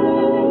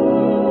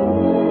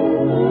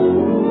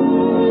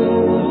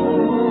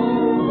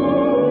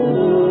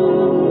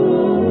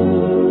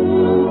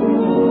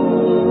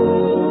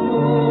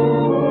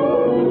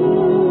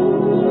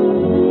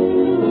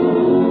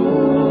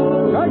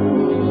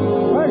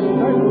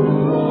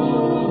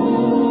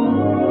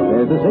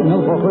 There's the signal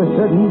for first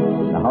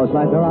curtain. The house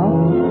lights are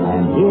out,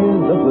 and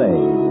here's the play.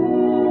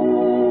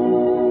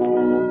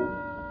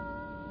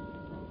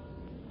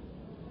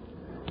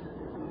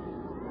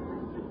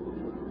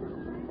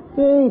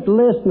 Ain't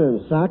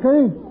listening,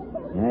 Soccer.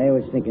 I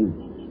was thinking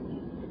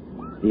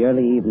the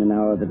early evening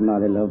hour that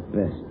Molly loved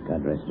best,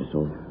 God rest her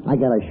soul. I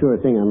got a sure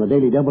thing on the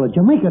Daily Double at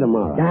Jamaica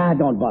tomorrow.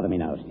 Don't bother me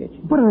now, Stitch.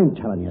 But I'm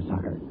telling you,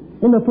 Soccer.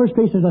 In the first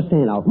place is a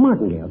standout,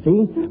 Martingale,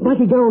 see?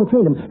 Blackie Gowan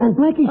trained him, and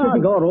Blackie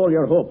said... God, roll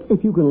your hope.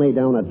 If you can lay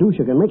down a douche,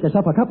 you can make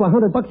yourself a couple of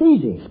 $100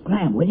 easy.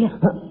 Scram, will you?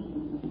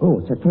 Oh,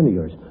 it's that friend of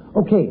yours.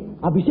 Okay,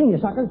 I'll be seeing you,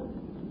 Soccer.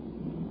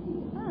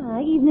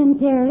 Evening,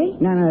 Terry.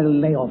 No,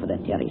 lay off of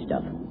that Terry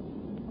stuff.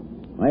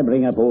 Why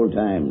bring up old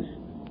times?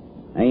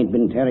 I ain't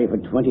been Terry for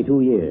 22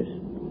 years.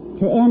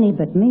 To any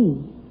but me.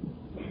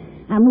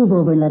 I'll move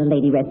over and let a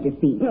lady rest her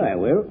feet. I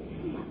will.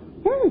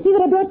 See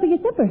what I brought for your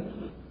supper.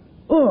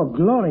 Oh,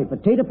 glory,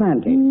 potato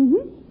pancakes.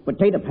 Mm-hmm.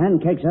 Potato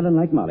pancakes Ellen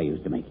like Molly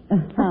used to make.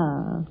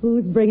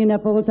 Who's bringing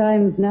up old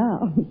times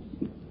now?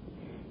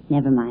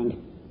 Never mind.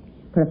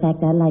 For a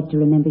fact, I'd like to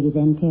remember you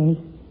then, Terry.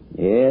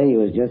 Yeah, you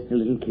was just a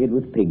little kid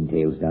with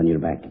pigtails down your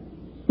back.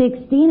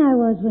 16 I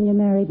was when you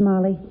married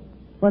Molly.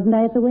 Wasn't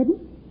I at the wedding?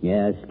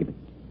 Yeah, skip it.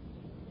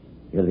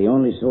 You're the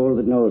only soul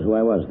that knows who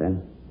I was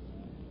then.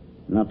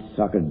 Not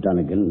Soccer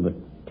Dunnigan, but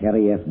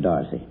Terry F.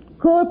 Darcy.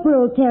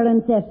 Corporal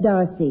Terence F.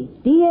 Darcy,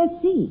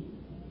 DSC,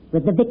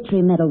 with the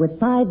Victory Medal with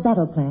 5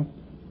 battle clasps.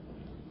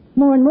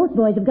 More than most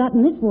boys have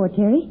gotten this war,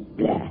 Terry.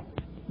 Blah.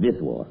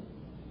 This war.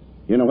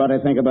 You know what I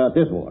think about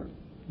this war?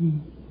 I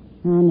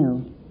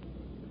know.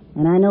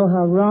 And I know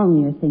how wrong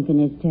your thinking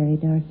is, Terry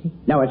Darcy.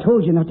 Now, I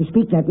told you not to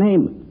speak that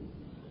name.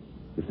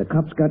 If the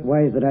cops got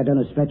wise that I done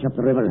a stretch up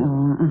the river...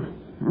 Oh,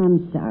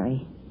 I'm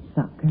sorry,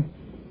 Soccer.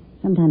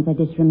 Sometimes I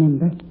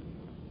disremember.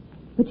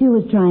 But you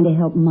was trying to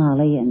help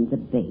Molly and the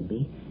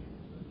baby.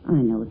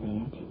 I know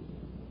that.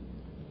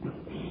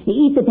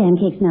 Eat the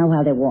pancakes now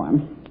while they're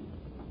warm.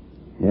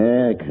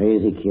 Yeah,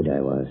 crazy kid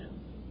I was.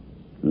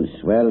 And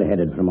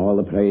swell-headed from all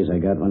the praise I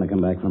got when I come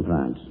back from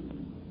France.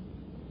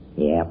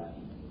 Yep.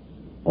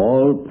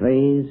 All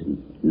praise and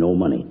no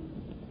money.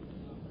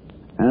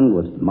 And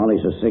with Molly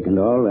so sick and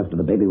all after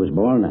the baby was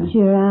born,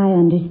 Sure, I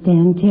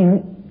understand,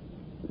 Terry.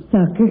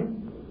 Soccer.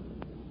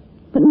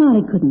 But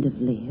Molly couldn't have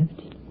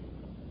lived.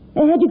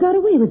 Had you got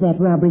away with that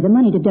robbery, the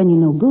money'd have done you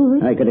no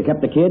good. I could have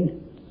kept the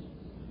kid.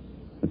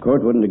 The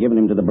court wouldn't have given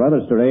him to the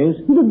brothers to raise.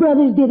 The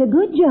brothers did a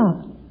good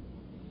job.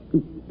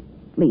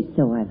 At least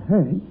so I've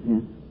heard.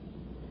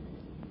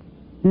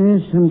 Yeah,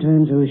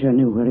 sometimes I wish I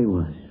knew where he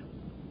was.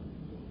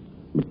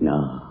 But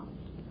no.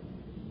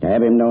 To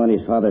have him knowing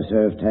his father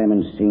served time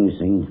in Sing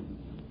Sing.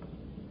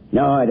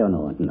 No, I don't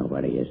know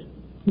where he is.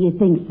 You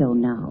think so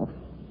now.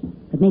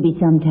 But maybe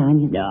sometime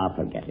you... No,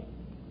 forget it.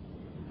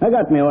 I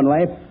got my own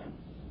life.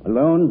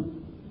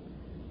 Alone.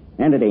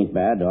 And it ain't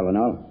bad, all in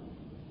all.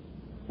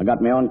 I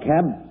got my own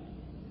cab.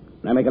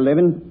 I make a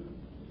living.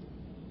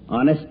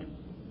 Honest.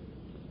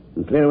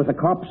 And clear with the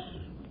cops.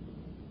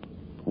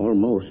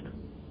 Almost.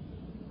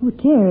 Oh,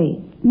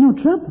 Terry, no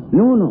trouble.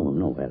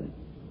 No, Ellie.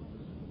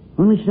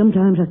 Only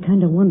sometimes I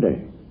kind of wonder.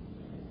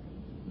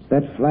 It's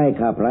that fly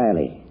cop,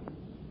 Riley.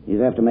 He's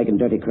after making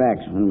dirty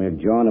cracks when we're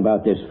jawing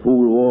about this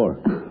fool war.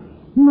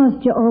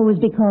 Must you always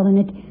be calling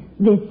it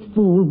this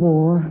fool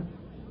war?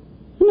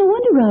 No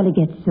wonder Riley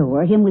gets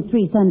sore, him with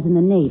 3 sons in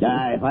the Navy.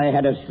 If I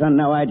had a son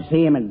now, I'd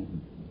see him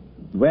and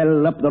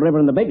well up the river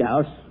in the big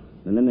house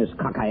and in this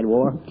cockeyed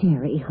war.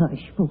 Terry,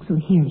 hush. Folks will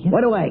hear you.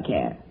 What do I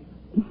care?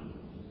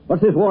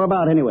 What's this war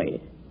about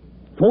anyway?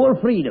 4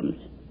 freedoms.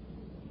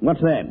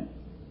 What's that?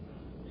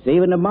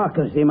 Saving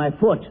democracy, my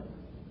foot.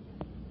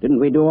 Didn't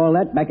we do all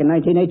that back in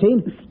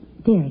 1918?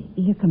 Terry,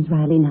 here comes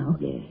Riley now.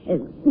 Yes.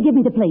 Give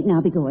me the plate now.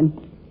 I'll be going.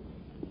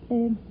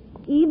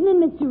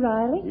 Evening, Mr.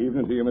 Riley.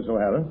 Evening to you, Miss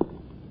O'Hara.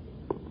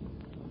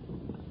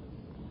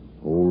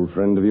 Old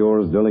friend of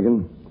yours,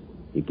 Dunnigan?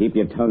 You keep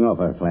your tongue off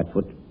her,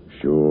 Flatfoot.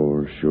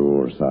 Sure,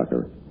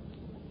 Soccer.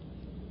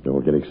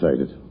 Don't get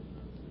excited.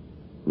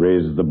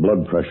 Raises the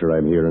blood pressure,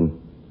 I'm hearing.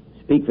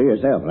 Speak for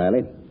yourself,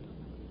 Riley.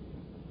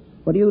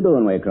 What are you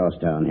doing way across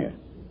town here?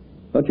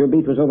 Thought your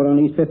beat was over on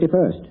East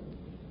 51st.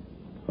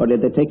 Or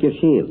did they take your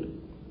shield?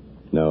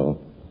 No.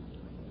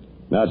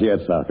 Not yet,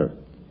 Soccer.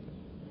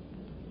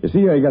 You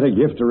see, I got a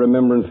gift of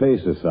remembering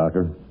faces,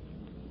 Soccer.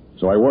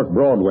 So I work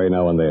Broadway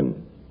now and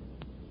then.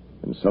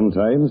 And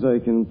sometimes I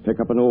can pick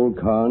up an old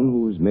con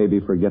who's maybe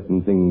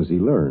forgetting things he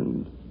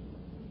learned.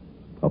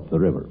 Up the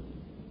river.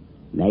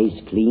 Nice,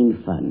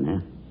 clean fun,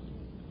 huh?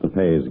 The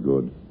pay is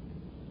good.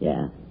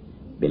 Yeah.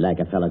 Be like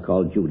a fella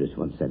called Judas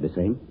once said the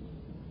same.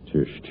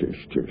 Tish.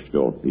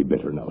 Don't be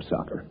bitter now,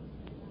 Soccer.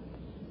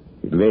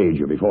 It'll age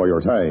you before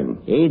your time.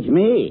 Age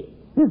me?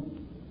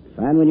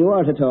 Fine when you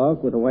are to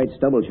talk, with a white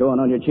stubble showing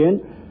on your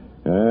chin.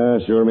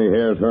 Sure, me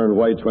hair turned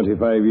white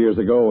 25 years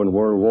ago in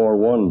World War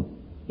I.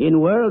 In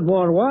World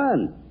War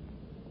I?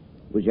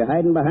 Was you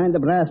hiding behind the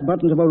brass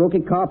buttons of a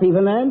rookie cop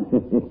even then?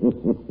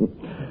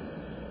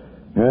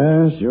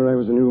 Sure, I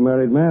was a new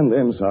married man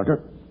then,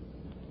 Soccer.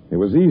 It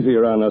was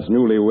easier on us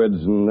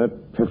newlyweds in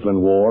that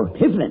Pifflin war.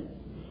 Pifflin?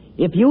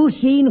 If you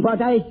seen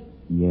what I...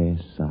 Yes,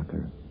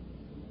 Soccer.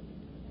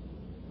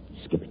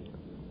 Skip it.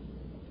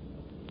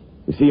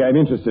 You see, I'm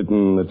interested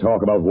in the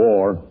talk about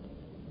war.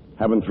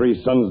 Having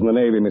 3 sons in the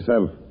Navy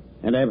myself.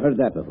 And I've heard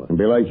that before. And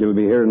belike you'll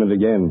be hearing it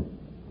again.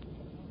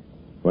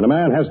 When a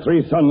man has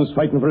 3 sons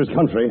fighting for his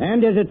country...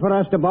 And is it for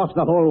us to boss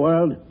the whole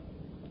world?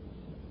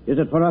 Is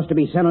it for us to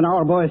be sending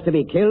our boys to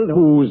be killed?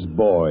 Whose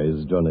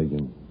boys,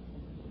 Dunnigan?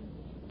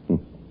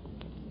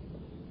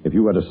 If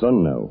you had a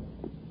son now,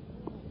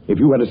 if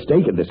you had a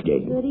stake in this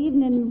game... Good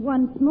evening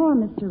once more,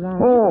 Mr.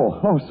 Riley.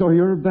 Oh, so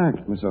you're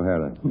back, Miss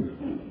O'Hara.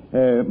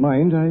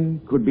 Mind, I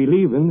could be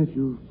leaving if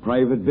you've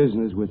private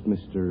business with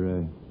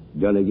Mr.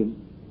 Dunnigan.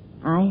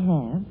 I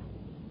have.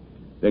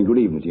 Then good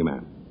evening to you,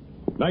 ma'am.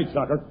 Night,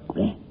 Soccer.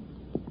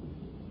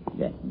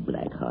 That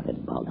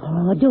black-hearted bog.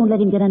 Oh, don't let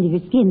him get under your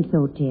skin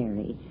so,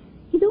 Terry.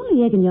 He's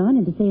only egging you on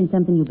into saying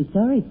something you'll be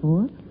sorry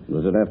for.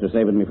 Was it after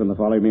saving me from the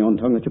folly of my own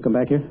tongue that you come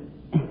back here?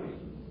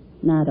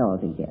 Not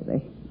altogether.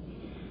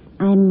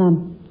 I'm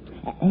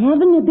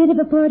having a bit of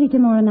a party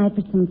tomorrow night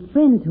for some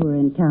friends who are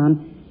in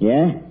town.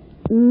 Yeah?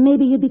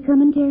 Maybe you'd be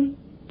coming, Terry?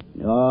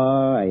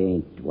 No, I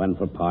ain't one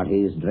for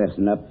parties,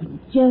 dressing up.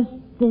 Just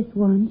this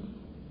once,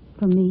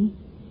 for me.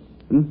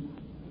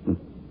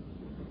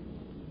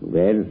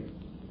 Well,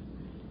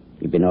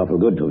 you've been awful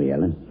good to me,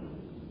 Ellen.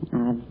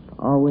 I've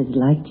always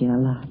liked you a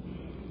lot.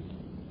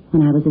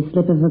 When I was a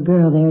slip of a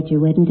girl there at your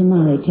wedding to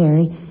Molly,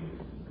 Terry,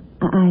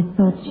 I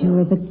thought you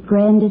were the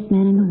grandest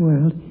man in the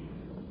world.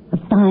 A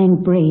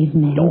fine, brave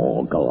man.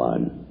 Oh, go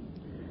on.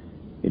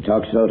 You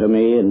talk so to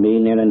me and me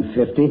nearing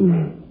 50?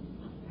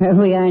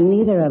 We are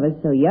neither of us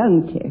so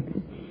young, Terry.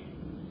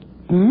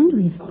 And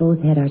we've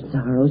both had our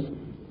sorrows.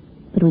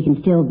 But we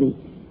can still be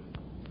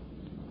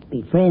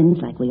friends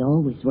like we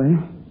always were.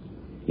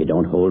 You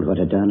don't hold what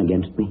I done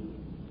against me?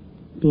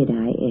 Did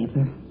I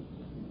ever?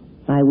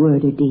 By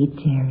word or deed,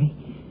 Terry?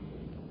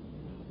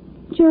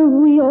 Sure,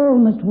 we all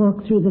must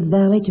walk through the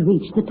valley to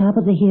reach the top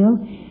of the hill.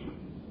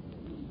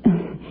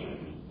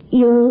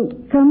 You'll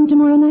come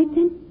tomorrow night,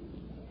 then?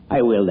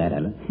 I will that,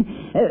 Ellen.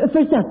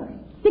 For supper.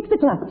 6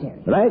 o'clock,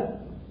 Terry. Right?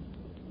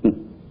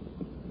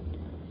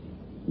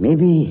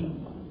 Maybe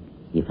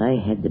if I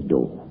had the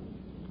dough.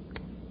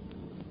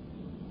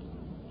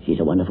 She's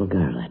a wonderful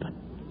girl, that one.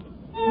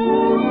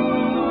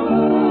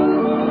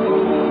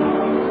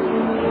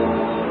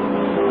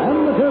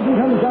 And the curtain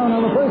comes down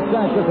on the first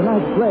act of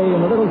tonight's play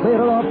in the little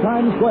theater off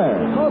Times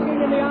Square.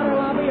 Smoking in the outer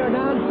lobby or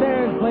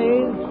downstairs,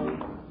 please.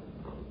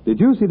 Did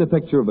you see the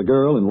picture of the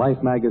girl in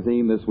Life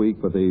magazine this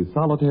week with the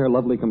solitaire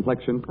lovely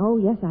complexion? Oh,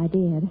 yes, I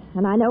did.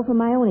 And I know from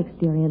my own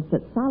experience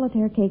that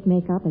solitaire cake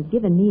makeup has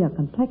given me a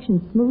complexion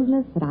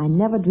smoothness that I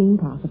never dreamed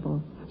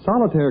possible.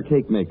 Solitaire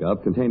cake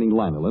makeup containing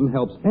lanolin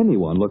helps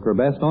anyone look her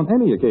best on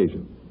any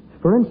occasion.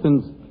 For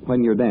instance,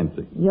 when you're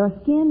dancing. Your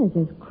skin is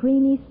as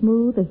creamy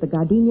smooth as the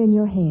gardenia in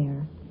your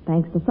hair.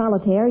 Thanks to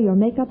Solitaire, your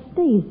makeup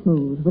stays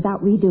smooth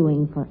without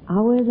redoing for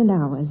hours and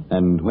hours.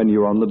 And when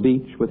you're on the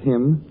beach with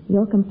him?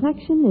 Your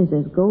complexion is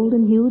as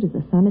golden hued as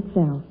the sun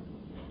itself.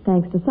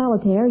 Thanks to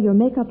Solitaire, your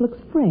makeup looks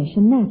fresh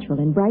and natural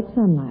in bright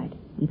sunlight,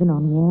 even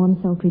on warm,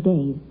 sultry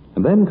days.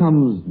 And then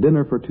comes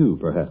dinner for two,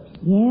 perhaps.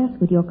 Yes,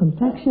 with your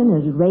complexion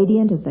as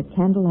radiant as the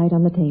candlelight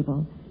on the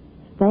table.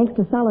 Thanks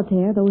to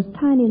Solitaire, those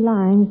tiny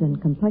lines and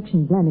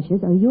complexion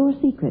blemishes are your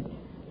secret,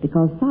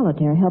 because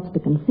Solitaire helps to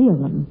conceal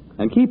them.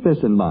 And keep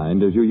this in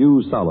mind as you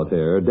use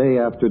Solitaire day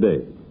after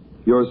day.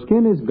 Your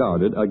skin is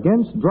guarded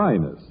against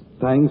dryness,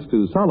 thanks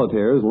to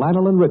Solitaire's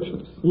lanolin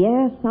richness.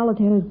 Yes,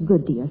 Solitaire is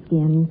good to your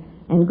skin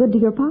and good to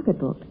your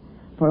pocketbook.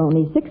 For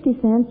only 60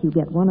 cents, you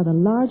get one of the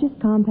largest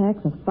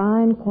compacts of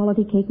fine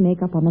quality cake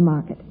makeup on the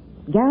market.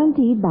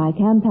 Guaranteed by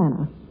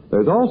Campana.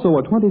 There's also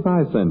a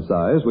 25-cent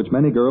size, which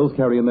many girls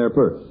carry in their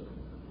purse.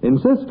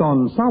 Insist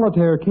on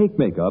Solitaire cake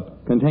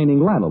makeup containing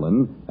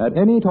lanolin at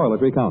any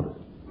toiletry counter.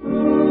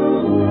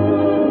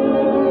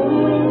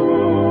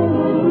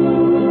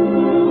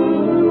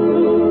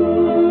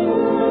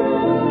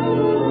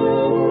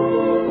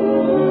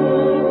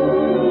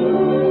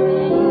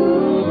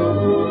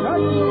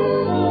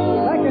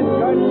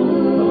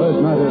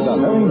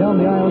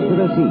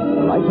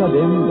 The lights are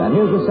dimmed, and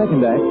here's the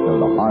second act of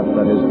The Heart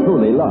That Is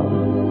Truly Loved.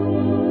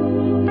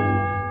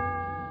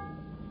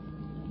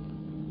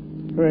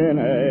 When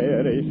I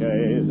had a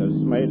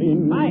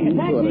Hi,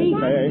 taxi!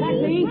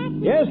 Taxi!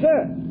 Yes, sir.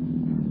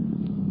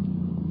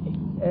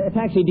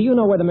 Taxi, do you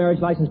know where the Marriage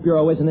License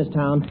Bureau is in this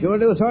town? Sure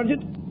do,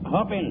 Sergeant.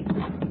 Hop in.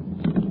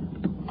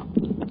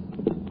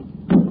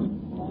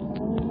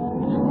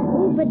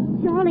 Oh, but,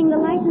 darling, the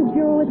license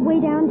bureau is way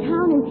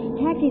downtown, and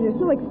taxis are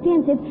so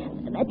expensive.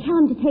 Tell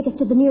him to take us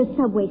to the nearest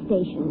subway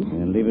station.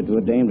 And leave it to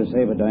a dame to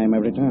save a dime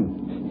every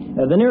time.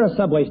 The nearest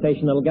subway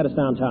station that'll get us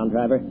downtown,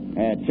 driver.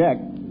 Check.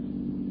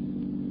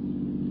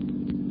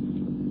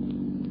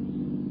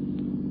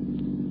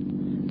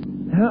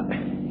 Well,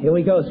 here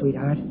we go,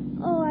 sweetheart.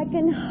 Oh, I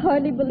can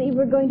hardly believe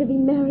we're going to be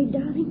married,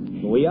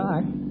 darling. We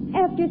are.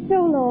 After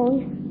so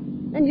long.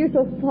 And you're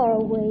so far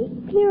away,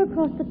 clear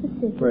across the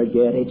Pacific.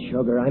 Forget it,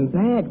 sugar. I'm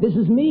back. This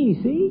is me,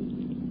 see?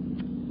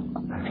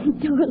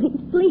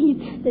 Darling,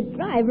 please. The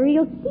driver,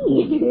 he'll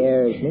see. Who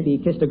cares? Maybe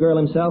he kissed a girl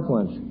himself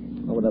once.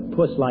 Oh, with a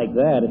puss like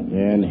that.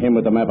 And him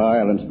with the map of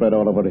Ireland spread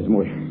all over his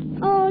mush.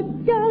 Oh,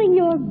 darling,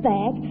 you're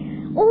back.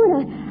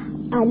 Oh,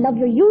 and I love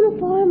your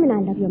uniform, and I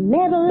love your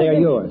medals. They're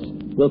yours.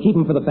 We'll keep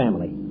them for the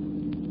family.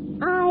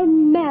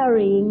 I'm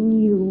marrying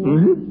you.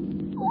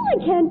 Mm-hmm. Oh, I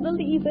can't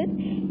believe it.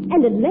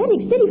 And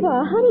Atlantic City for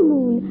our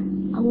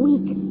honeymoon. A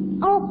week.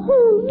 A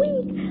whole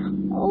week.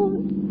 Oh,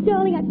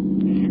 darling,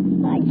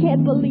 I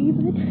can't believe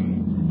it.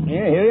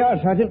 Yeah, here you are,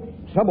 Sergeant.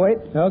 Subway.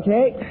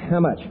 Okay. How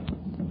much?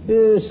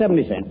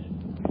 70 cents.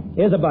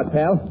 Here's a buck,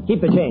 pal.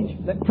 Keep the change.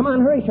 Come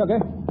on, hurry, sugar.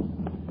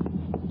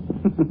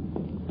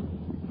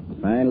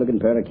 Fine-looking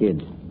pair of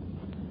kids.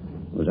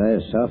 Was I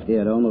a softy,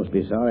 I'd almost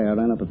be sorry I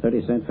ran up a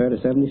 30-cent fare to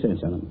 70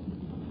 cents on them.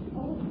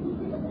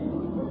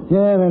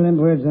 Yeah, well, them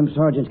birds, them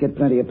sergeants get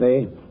plenty of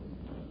pay.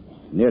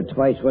 Near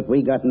twice what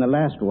we got in the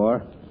last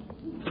war.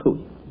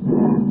 Pooh.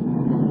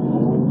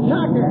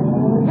 Tucker!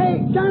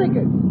 Hey,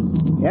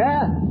 Jonathan!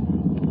 Yeah?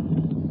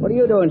 What are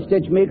you doing,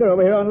 Stitch Meeker,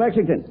 over here on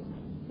Lexington?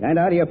 Kind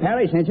out of your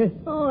pally, ain't you?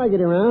 Oh, I get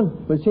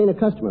around. Was seeing a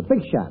customer,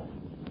 big shot.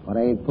 But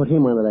I ain't put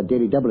him under that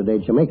daily double today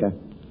in Jamaica.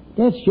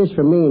 That's just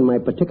for me and my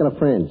particular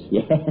friends.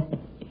 Yeah.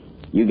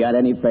 You got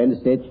any friends,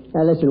 Stitch?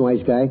 Now, listen,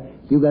 wise guy.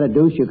 If you got a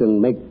deuce, you can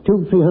make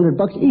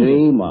 $200-300 easy.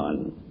 Dream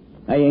on.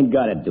 I ain't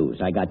got a deuce.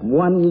 I got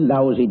one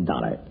lousy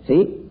dollar.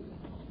 See?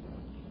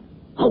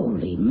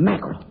 Holy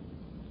mackerel.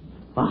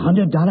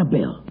 $100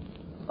 bill.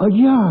 A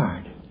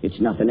yard. It's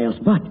nothing else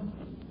but.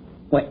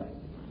 Wait.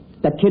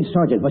 That kid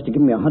sergeant must have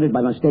given me 100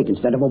 by mistake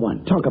instead of a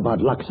 1. Talk about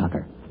luck,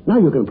 sucker. Now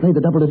you can play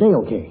the double today,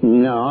 okay?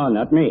 No,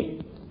 not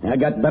me. I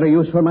got better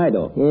use for my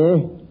dough.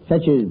 Yeah?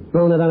 Such as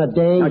blowing it on a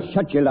day? Now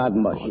shut your loud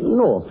mush.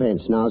 No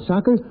offense now,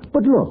 sucker.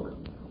 But look,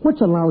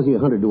 what's a lousy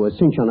 100 to a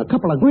cinch on a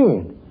couple of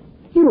grand?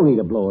 You don't need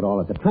to blow it all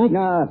at the track.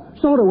 Nah.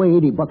 Store away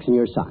 $80 in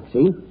your sock,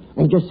 see?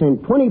 And just send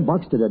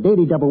 $20 to the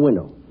daily double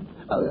window.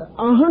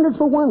 100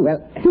 for one.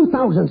 Well,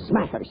 2,000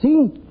 smacker,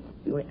 see?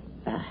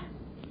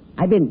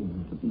 I've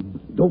been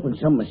doping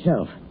some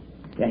myself.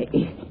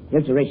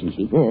 Here's the racing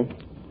sheet. Yeah.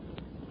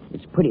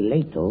 It's pretty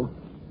late, though.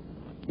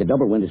 The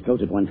double windows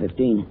close at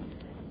 1:15.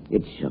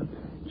 It's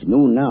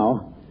noon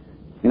now,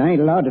 and I ain't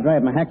allowed to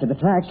drive my hack to the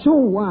track. So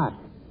what?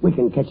 We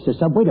can catch the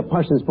subway to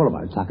Parsons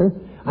Boulevard, sucker.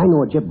 I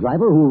know a jeep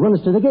driver who'll run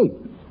us to the gate.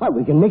 Well,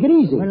 we can make it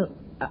easy. Well,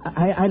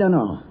 I don't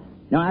know.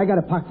 No, I got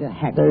to park the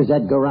hack. There's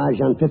that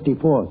garage on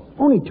 54.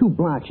 Only 2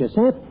 blocks, you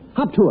sap.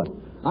 Hop to it.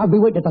 I'll be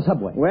waiting at the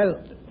subway. Well,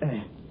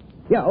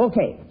 yeah,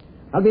 okay.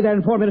 I'll be there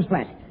in 4 minutes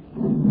flat.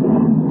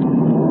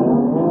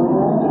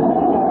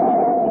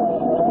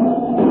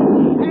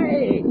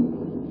 Hey!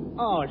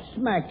 Oh,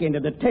 smack into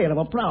the tail of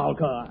a prowl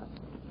car.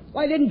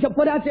 Why didn't you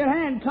put out your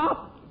hand,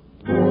 cop?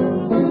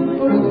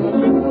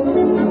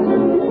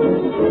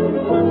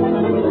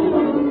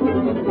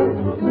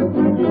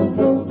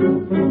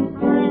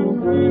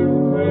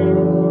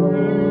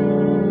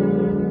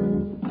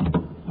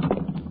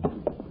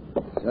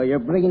 So you're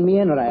bringing me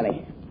in,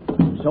 Riley.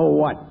 So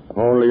what?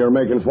 Only you're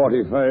making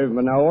 45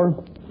 an hour.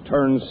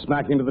 Turn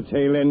smack into the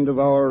tail end of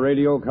our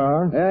radio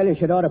car. Well, you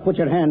should ought to put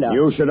your hand out.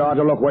 You should ought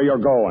to look where you're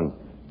going.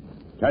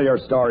 Tell your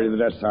story to the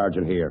desk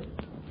sergeant here.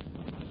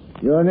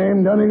 Your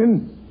name,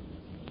 Dunnigan?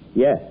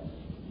 Yes.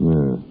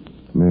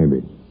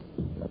 Maybe.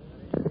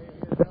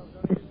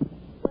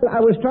 I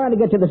was trying to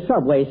get to the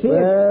subway, see?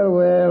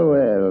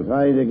 Well.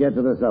 Trying to get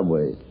to the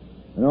subway.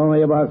 And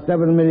only about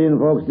 7 million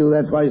folks do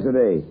that twice a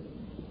day.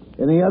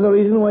 Any other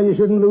reason why you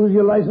shouldn't lose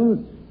your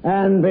license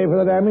and pay for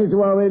the damage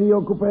to our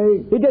radio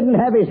coupe? He didn't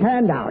have his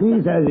hand out.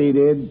 He says he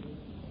did.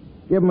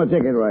 Give him a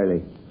ticket,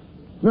 Riley.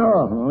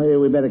 No,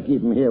 we better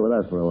keep him here with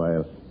us for a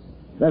while.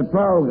 That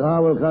prowl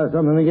car will cost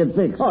something to get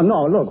fixed. Oh,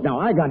 no, look, now,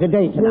 I got a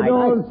date tonight. You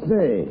don't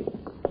say.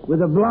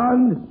 With a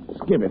blonde,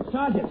 skip it.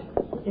 Sergeant,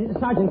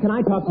 can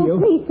I talk to you?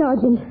 Please,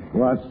 Sergeant.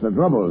 What's the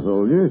trouble,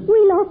 soldier? We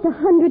lost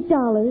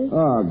 $100.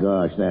 Oh,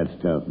 gosh, that's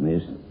tough,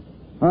 miss.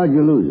 How'd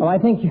you lose it? Oh, I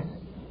think...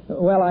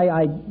 Well,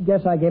 I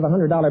guess I gave a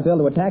 $100 bill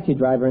to a taxi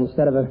driver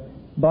instead of a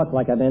buck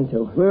like I've been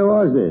to. Where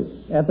was this?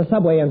 At the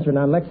subway entrance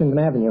on Lexington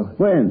Avenue.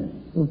 When?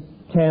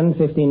 10,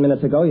 15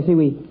 minutes ago. You see,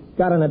 we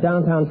got on a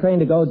downtown train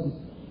to go...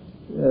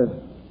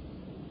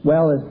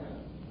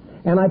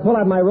 and I pulled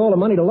out my roll of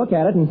money to look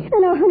at it, and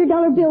our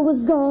 $100 bill was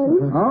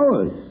gone.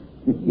 Ours?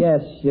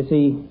 Yes, you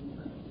see,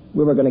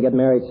 We were going to get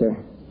married, sir.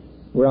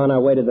 We're on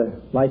our way to the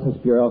license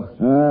bureau.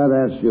 Ah,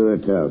 that's sure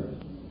tough.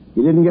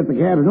 You didn't get the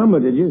cab's number,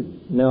 did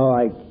you? No,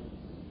 I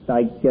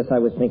guess I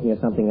was thinking of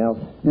something else.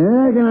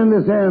 Yeah, I can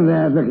understand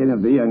that, looking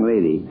at the young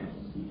lady.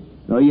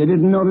 So you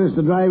didn't notice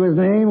the driver's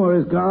name or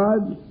his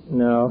card?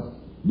 No.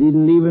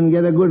 Didn't even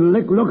get a good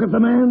look at the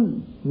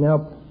man?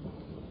 Nope.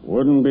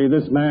 Wouldn't be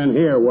this man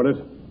here, would it?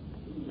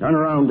 Turn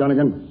around,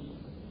 Dunnigan.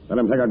 Let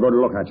him take a good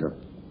look at you.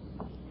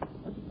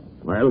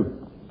 Well,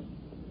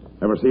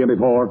 ever see him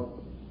before?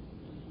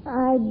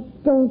 I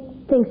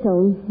don't think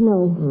so,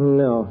 no.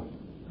 No.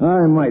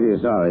 I'm mighty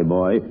sorry,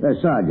 boy.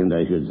 Sergeant,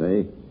 I should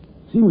say.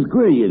 Seems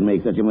queer you'd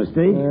make such a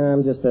mistake.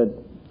 I'm just a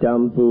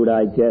dumb boot,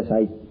 I guess.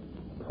 I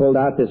pulled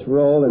out this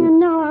roll and... And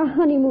now our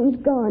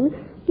honeymoon's gone.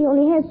 He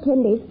only has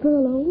 10 days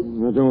furlough.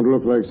 That don't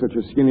look like such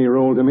a skinny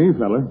roll to me,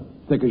 fella.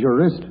 Thick as your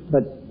wrist.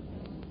 But,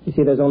 you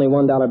see, there's only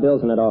 $1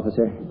 bills in it,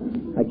 officer.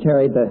 I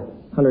carried the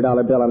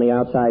 $100 bill on the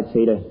outside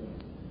seat to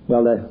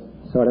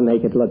sort of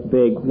make it look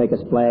big, make a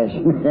splash.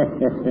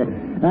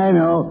 I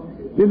know.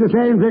 Did the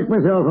same trick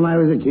myself when I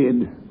was a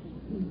kid.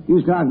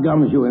 You start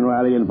gumshoeing,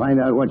 Riley, and find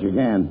out what you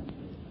can.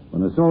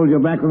 When a soldier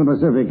back from the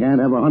Pacific can't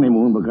have a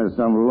honeymoon because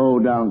some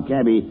low-down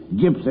cabbie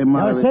gyps him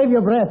out of it. Save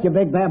your breath, you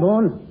big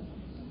baboon.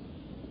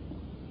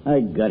 I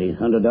got his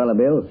 $100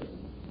 bill.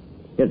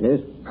 Here it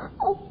is.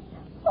 Oh,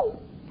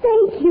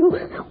 thank you.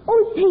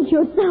 Oh, thank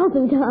you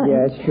 1,000 times.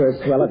 Yeah, it's sure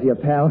swell of you,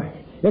 pal.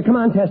 Here, come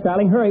on, Tess,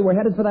 darling. Hurry, we're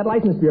headed for that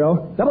license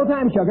bureau. Double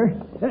time, sugar.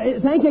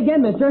 Thank you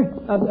again, mister.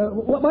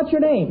 What's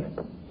your name?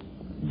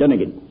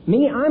 Dunnigan.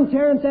 Me, I'm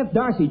Terrence F.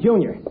 Darcy,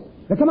 Jr.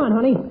 Now, come on,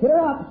 honey. Hit her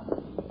up.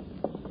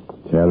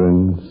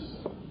 Terrence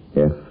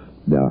F.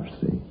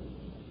 Darcy.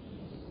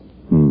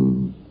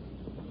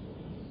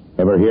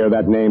 Ever hear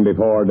that name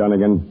before,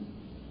 Dunnigan?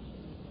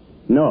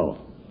 No.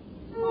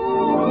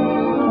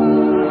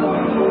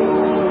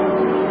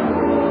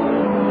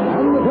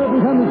 And the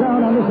curtain comes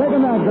down on the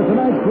second act of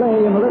tonight's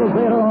play in the little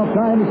theater off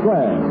Times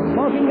Square.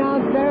 Smoking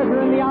downstairs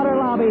or in the outer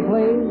lobby,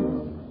 please.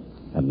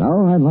 And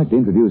now I'd like to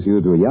introduce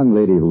you to a young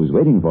lady who's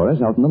waiting for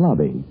us out in the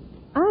lobby.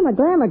 I'm a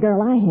glamour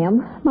girl, I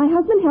am. My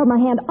husband held my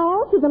hand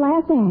all through the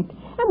last act.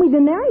 And we've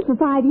been married for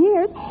 5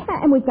 years.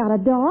 And we've got a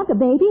dog, a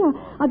baby,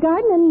 a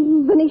garden,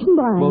 and Venetian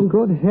blinds. Well,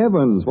 good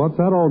heavens. What's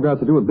that all got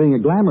to do with being a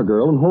glamour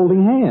girl and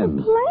holding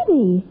hands?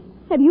 Plenty.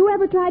 Have you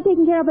ever tried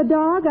taking care of a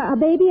dog, a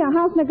baby, a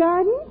house, and a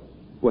garden?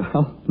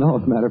 Well,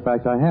 no, as a matter of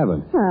fact, I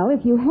haven't. Well,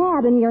 if you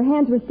had and your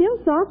hands were still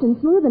soft and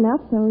smooth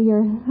enough so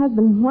your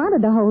husband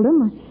wanted to hold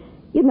them,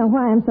 you'd know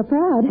why I'm so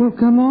proud. Well,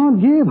 come on,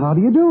 give. How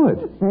do you do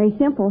it? Very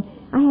simple.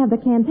 I have the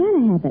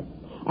Campana habit.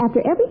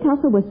 After every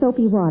tussle with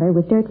soapy water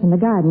with dirt from the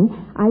garden,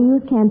 I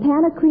use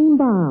Campana Cream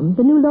Balm,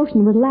 the new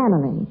lotion with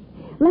lanolin.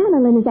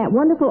 Lanolin is that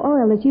wonderful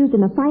oil that's used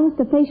in the finest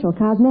of facial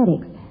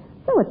cosmetics.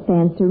 So it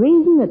stands to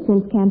reason that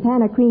since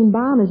Campana Cream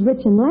Balm is rich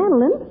in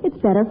lanolin, it's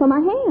better for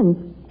my hands.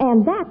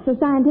 And that's a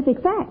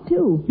scientific fact,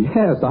 too.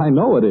 Yes, I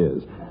know it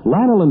is.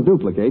 Lanolin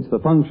duplicates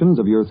the functions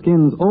of your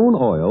skin's own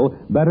oil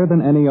better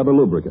than any other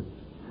lubricant.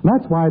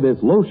 That's why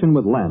this lotion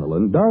with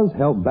lanolin does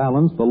help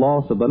balance the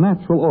loss of the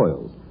natural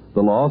oils,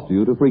 the loss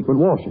due to frequent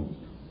washings.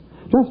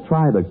 Just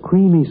try the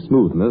creamy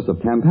smoothness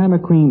of Campana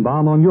Cream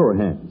Balm on your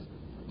hands.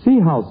 See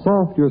how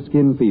soft your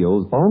skin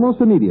feels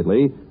almost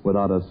immediately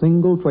without a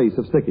single trace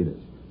of stickiness.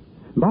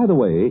 By the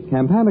way,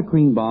 Campana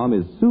Cream Balm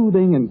is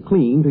soothing and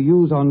clean to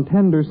use on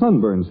tender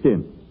sunburned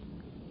skin.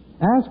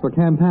 Ask for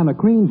Campana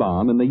Cream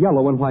Balm in the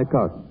yellow and white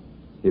cotton.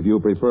 If you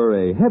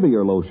prefer a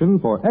heavier lotion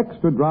for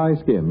extra dry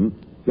skin,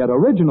 get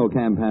original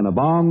Campana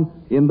Balm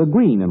in the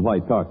green and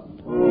white cotton.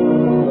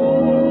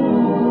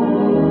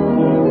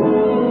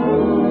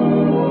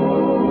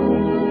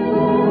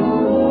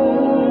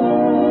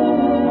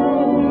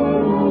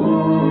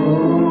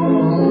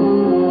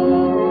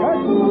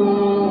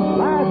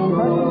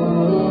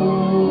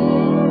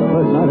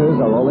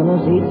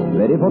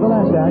 Ready for the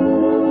last act.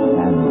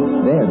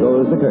 And there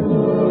goes the curtain.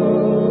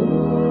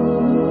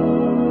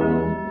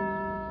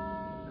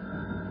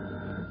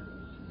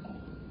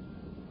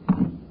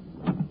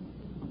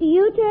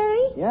 You,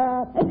 Terry?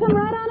 Yeah. Come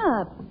right on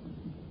up.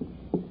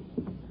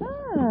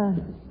 Ah,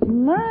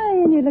 my,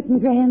 and you're looking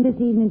grand this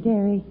evening,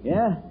 Terry.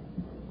 Yeah?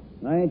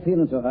 I ain't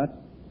feeling so hot.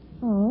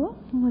 Oh,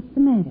 what's the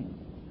matter?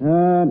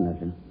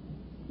 Nothing.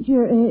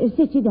 Sure,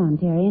 sit you down,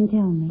 Terry, and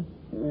tell me.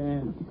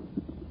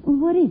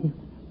 What is it?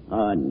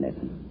 Oh,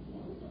 nothing.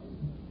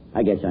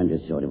 I guess I'm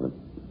just sort of a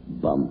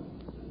bum.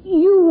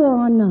 You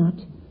are not.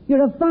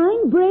 You're a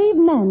fine, brave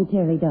man,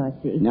 Terry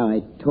Darcy. Now,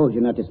 I told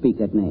you not to speak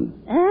that name.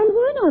 And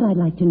why not, I'd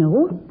like to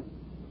know.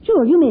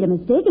 Sure, you made a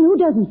mistake, and who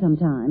doesn't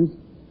sometimes?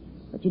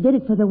 But you did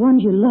it for the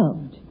ones you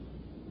loved.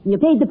 And you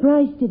paid the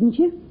price, didn't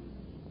you?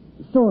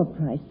 A sore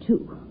price,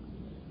 too.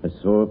 A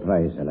sore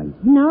price, Ellen.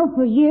 Now,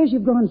 for years,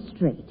 you've gone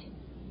straight.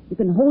 You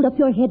can hold up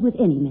your head with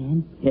any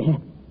man. Yeah.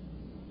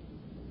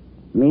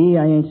 Me,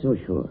 I ain't so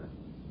sure.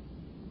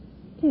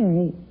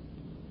 Terry,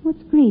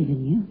 what's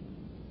grieving you?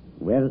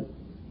 Well,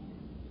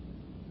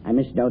 I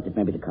misdoubt that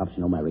maybe the cops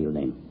know my real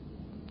name.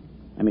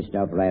 I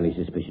misdoubt Riley's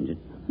suspicions.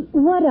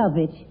 What of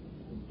it?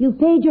 You've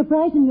paid your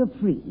price and you're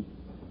free.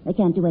 They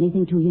can't do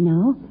anything to you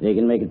now. They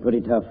can make it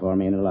pretty tough for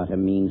me in a lot of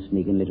mean,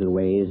 sneaking little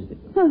ways.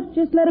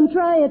 Just let them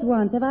try it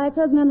once. Have I a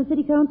cousin on the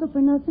city council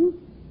for nothing?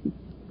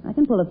 I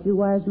can pull a few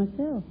wires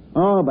myself.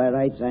 Oh, by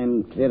rights,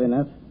 I'm clear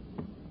enough.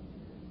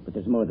 But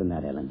there's more than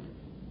that, Ellen.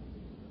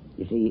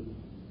 You see,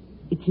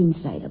 it's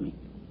inside of me.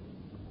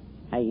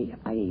 I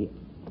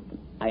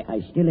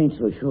still ain't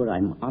so sure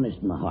I'm honest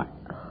in my heart.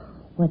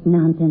 What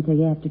nonsense are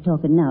you after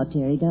talking now,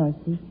 Terry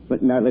Darcy?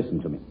 But now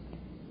listen to me.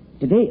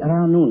 Today,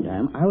 around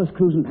noontime, I was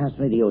cruising past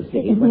Radio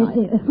City.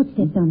 There's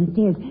footsteps on the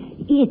stairs.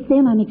 It's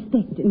them I'm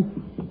expecting.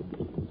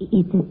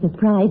 It's a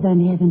surprise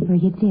I'm having for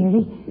you,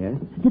 Terry. Yeah?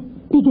 The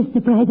biggest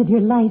surprise of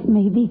your life,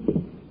 maybe.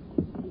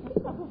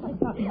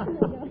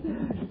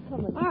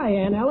 Hi,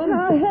 Aunt Ellen.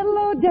 Oh,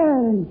 hello,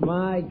 darling.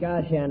 My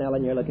gosh, Aunt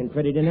Ellen, you're looking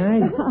pretty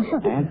tonight.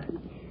 Aunt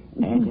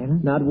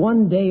Ellen? Not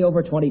one day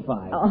over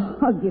 25.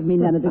 Oh, give me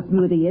none of the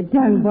smooth of your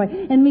tongue, boy.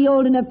 And me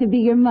old enough to be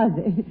your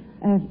mother.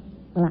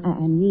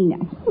 I mean...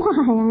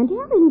 Why, Aunt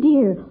Ellen,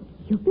 dear,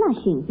 you're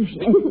blushing.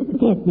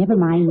 Yes, never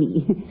mind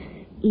me.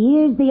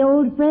 Here's the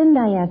old friend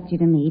I asked you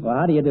to meet. Well,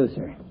 how do you do,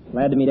 sir?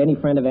 Glad to meet any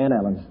friend of Aunt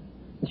Ellen's.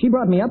 She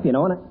brought me up, you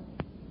know, and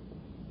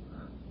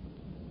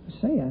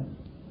Say,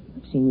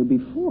 I've seen you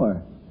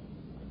before.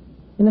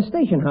 In the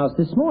station house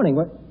this morning.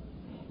 What?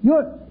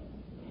 You're...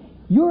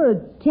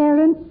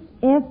 Terence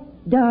F.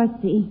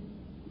 Darcy,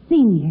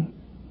 Sr.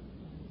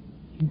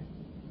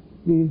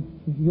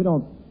 You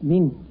don't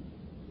mean...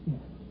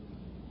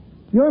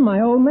 You're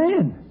my old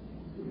man.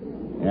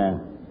 Yeah.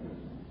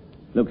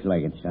 Looks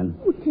like it, son.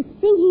 Oh, to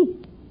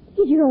think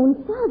he's your own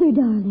father,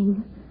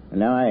 darling.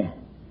 Now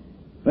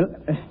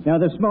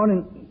this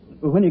morning,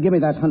 when you give me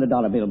that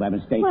 $100 bill by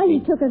mistake... Well, he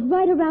took us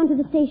right around to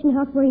the station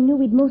house where he knew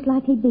we'd most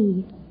likely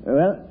be.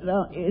 Well,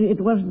 no, it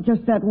wasn't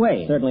just that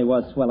way. Certainly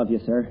was swell of you,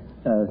 sir.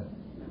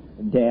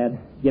 Dad,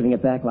 giving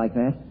it back like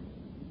that.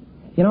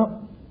 You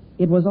know,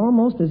 it was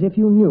almost as if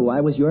you knew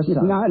I was your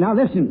son. Now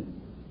listen.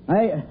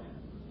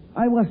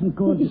 I wasn't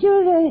going to...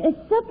 Sure,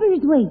 supper's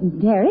waiting,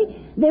 Terry.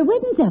 They're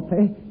wedding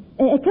supper.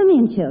 Come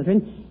in,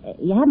 children.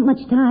 You haven't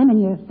much time,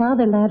 and your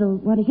father, lad, will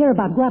want to hear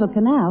about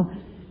Guadalcanal.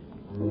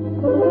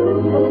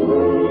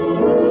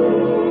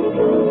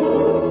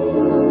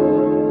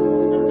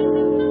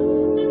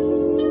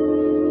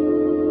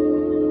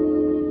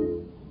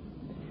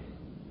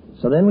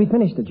 So then we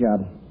finished the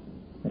job.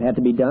 It had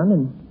to be done,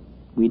 and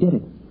we did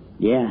it.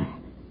 Yeah,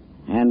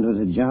 and it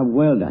was a job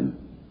well done.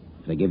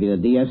 They give you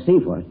the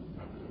DSC for it.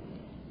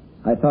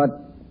 I thought,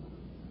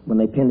 when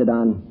they pinned it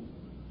on,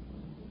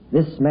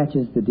 this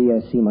matches the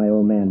DSC my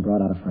old man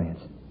brought out of France.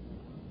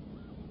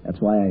 That's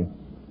why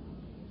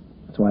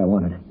I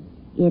wanted it.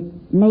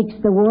 It makes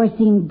the war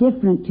seem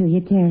different to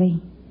you, Terry,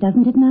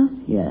 doesn't it now?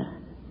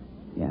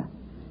 Yeah.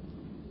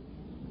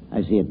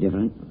 I see it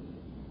different.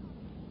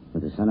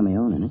 With a son of my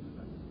own in it.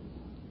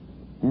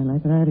 And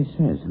like it already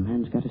says, a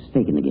man's got a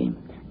stake in the game.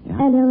 Yeah?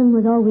 Aunt Ellen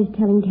was always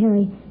telling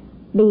Terry,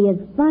 be as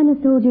fine a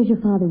soldier as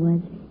your father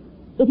was.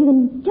 If you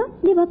can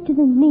just live up to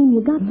the name you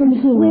got from the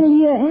king. Will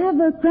you have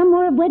a crumb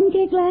more of wedding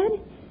cake,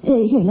 lad?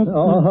 Here, let's...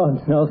 Oh,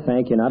 no,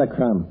 thank you. Not a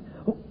crumb.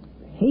 Oh,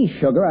 hey,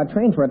 sugar, our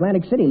train for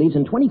Atlantic City leaves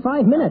in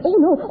 25 minutes. Oh,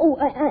 no. Oh,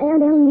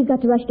 Aunt Ellen, we've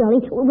got to rush,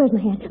 darling. Where's my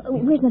hat?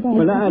 Where's my bag?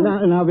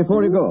 Well, now,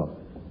 before you go,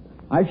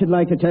 I should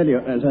like to tell you,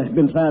 as I've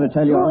been trying to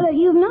tell you... Oh,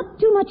 you've not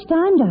too much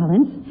time,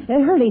 darling.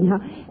 Hurry now.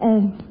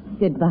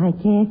 Goodbye,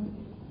 Tess.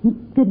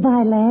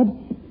 Goodbye, lad.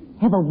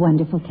 Have a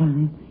wonderful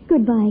time.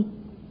 Goodbye,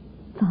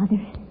 Father.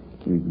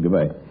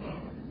 Goodbye.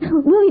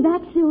 We'll be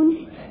back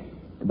soon.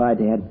 Goodbye,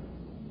 Dad.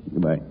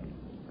 Goodbye.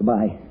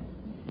 Goodbye.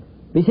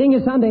 Be seeing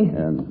you Sunday.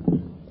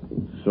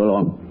 So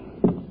long.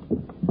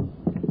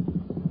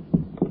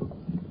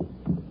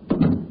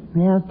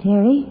 Well,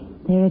 Terry,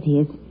 there it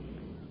is.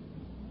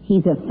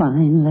 He's a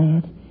fine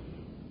lad.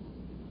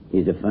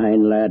 He's a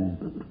fine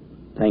lad,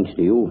 thanks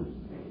to you.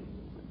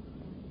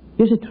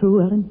 Is it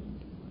true, Ellen?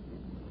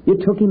 You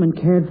took him and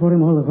cared for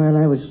him all the while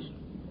I was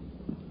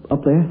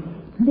up there?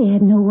 They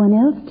had no one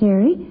else,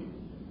 Terry.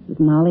 With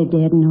Molly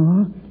dead and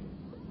all.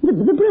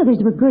 The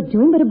brothers were good to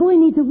him, but a boy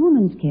needs a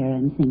woman's care,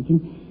 I'm thinking.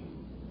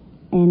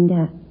 And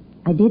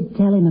I did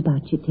tell him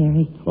about you,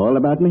 Terry. All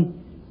about me?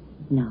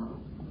 No.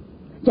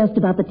 Just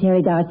about the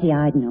Terry Darcy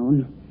I'd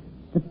known.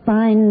 The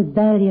fine,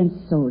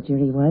 valiant soldier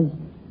he was.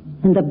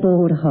 And the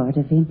bold heart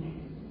of him.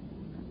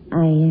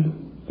 I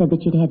said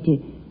that you'd had to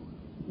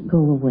go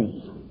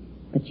away.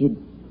 But you'd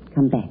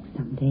come back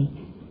someday.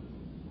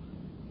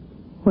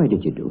 Why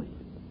did you do it?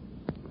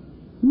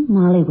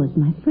 Molly was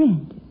my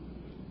friend.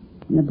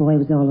 And the boy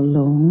was all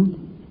alone.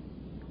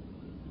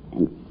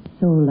 And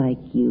so like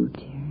you,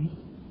 Terry.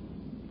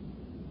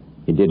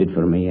 You did it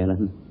for me,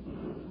 Ellen?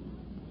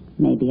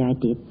 Maybe I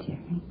did,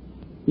 Terry.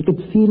 You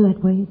could feel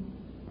that way?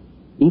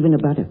 Even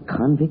about a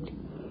convict?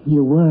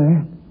 You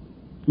were.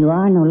 You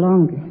are no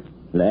longer.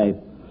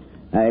 Well,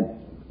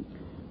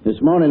 this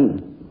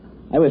morning,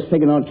 I was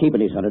figuring on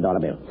keeping his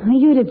 $100 bill.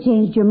 You'd have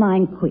changed your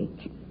mind quick.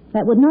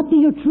 That would not be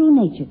your true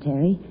nature,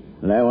 Terry.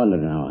 Well, I wonder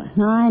now.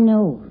 I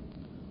know.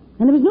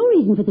 And there was no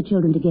reason for the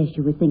children to guess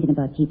you were thinking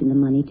about keeping the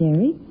money,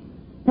 Terry.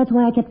 That's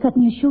why I kept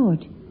cutting you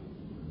short.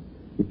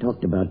 You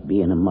talked about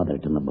being a mother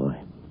to my boy.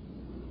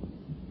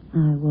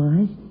 I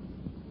was.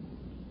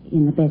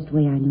 In the best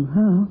way I knew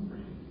how.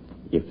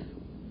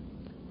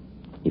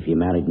 If you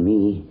married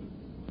me,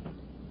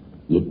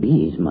 you'd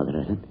be his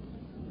mother, isn't it?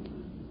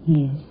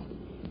 Yes.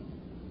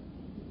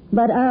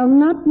 But I'll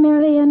not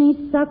marry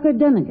any sucker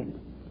Dunnigan.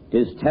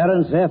 Tis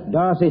Terence F.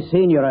 Darcy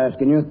Sr.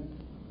 asking you.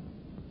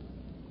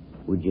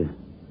 Would you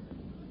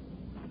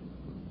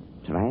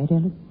try it,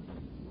 Ellen?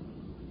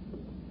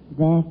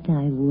 That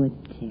I would,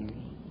 Terry.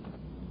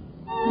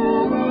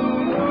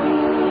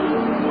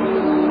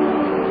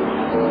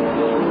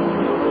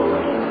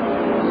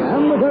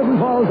 And the curtain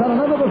falls on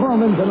another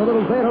performance in the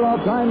little theater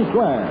off Times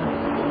Square.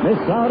 Miss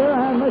Crowder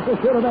and Mr.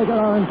 Studebaker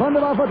are in front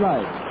of our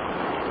footlights.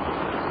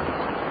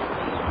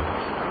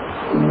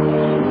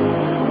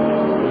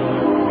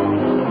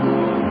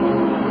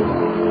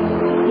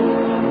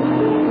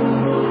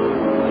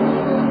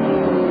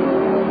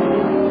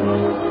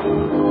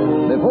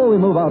 Before we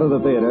move out of the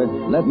theater,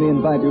 let me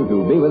invite you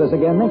to be with us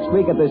again next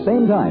week at the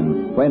same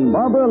time when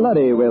Barbara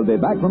Luddy will be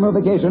back from her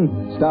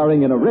vacation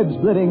starring in a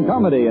rib-splitting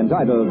comedy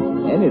entitled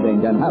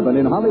Anything Can Happen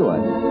in Hollywood.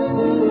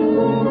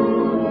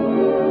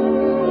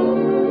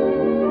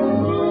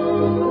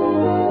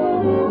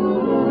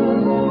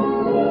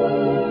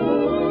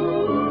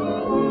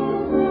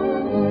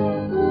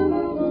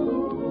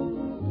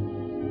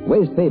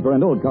 Waste paper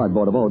and old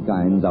cardboard of all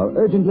kinds are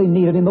urgently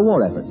needed in the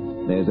war effort.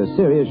 There's a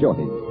serious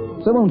shortage.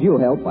 So won't you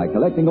help by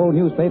collecting old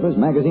newspapers,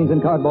 magazines,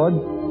 and cardboard?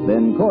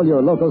 Then call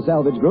your local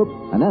salvage group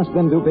and ask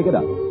them to pick it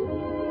up.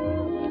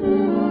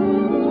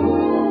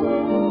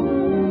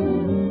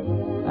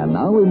 And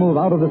now we move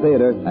out of the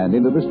theater and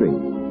into the street.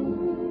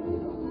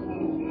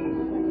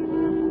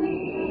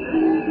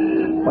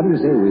 What do you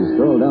say we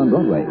stroll down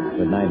Broadway?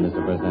 Good night,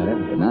 Mr. Presenter.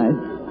 Good night.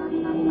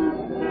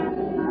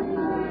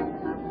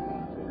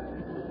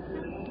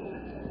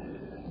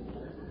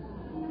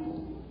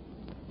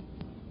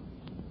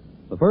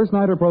 The First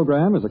Nighter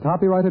program is a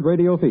copyrighted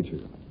radio feature.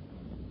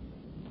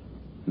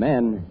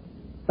 Men,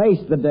 face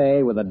the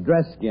day with a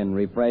Dresskin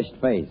refreshed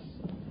face.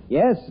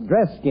 Yes,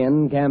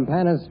 Dresskin,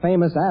 Campana's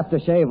famous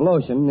aftershave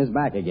lotion, is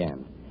back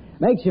again.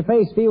 Makes your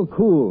face feel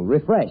cool,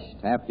 refreshed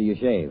after you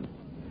shave.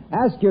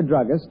 Ask your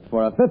druggist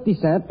for a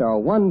 50-cent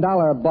or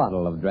 $1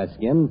 bottle of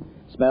Dresskin,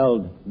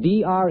 spelled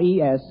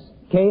Dreskin.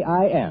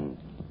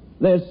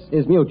 This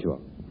is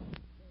Mutual.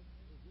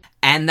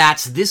 And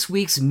that's this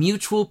week's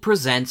Mutual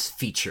Presents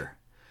feature.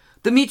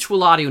 The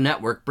Mutual Audio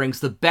Network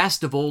brings the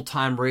best of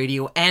old-time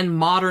radio and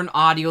modern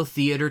audio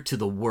theater to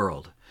the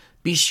world.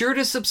 Be sure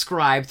to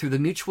subscribe through the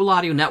Mutual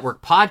Audio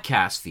Network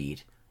podcast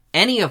feed,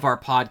 any of our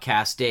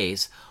podcast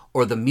days,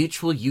 or the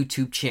Mutual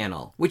YouTube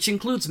channel, which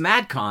includes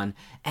MadCon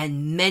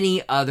and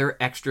many other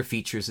extra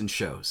features and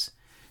shows.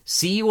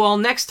 See you all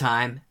next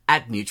time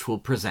at Mutual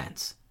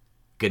Presents.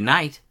 Good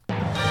night.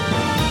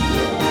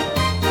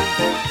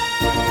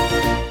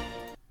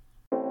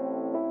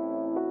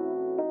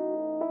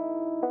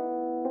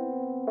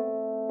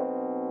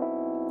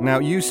 Now,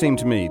 you seem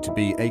to me to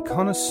be a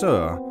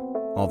connoisseur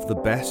of the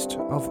best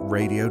of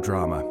radio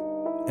drama.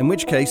 In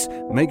which case,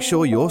 make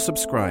sure you're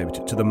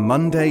subscribed to the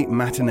Monday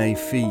Matinee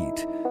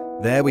feed.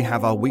 There we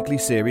have our weekly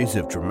series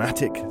of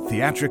dramatic,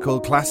 theatrical,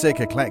 classic,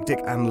 eclectic,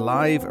 and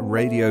live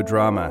radio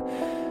drama.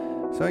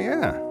 So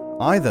yeah,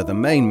 either the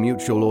main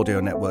Mutual Audio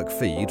Network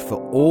feed for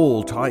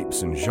all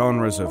types and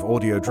genres of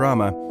audio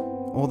drama,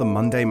 or the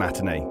Monday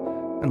Matinee.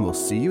 And we'll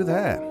see you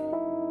there.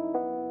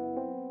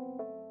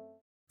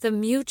 The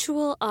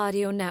Mutual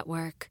Audio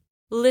Network.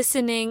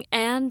 Listening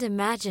and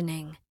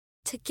imagining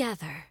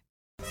together.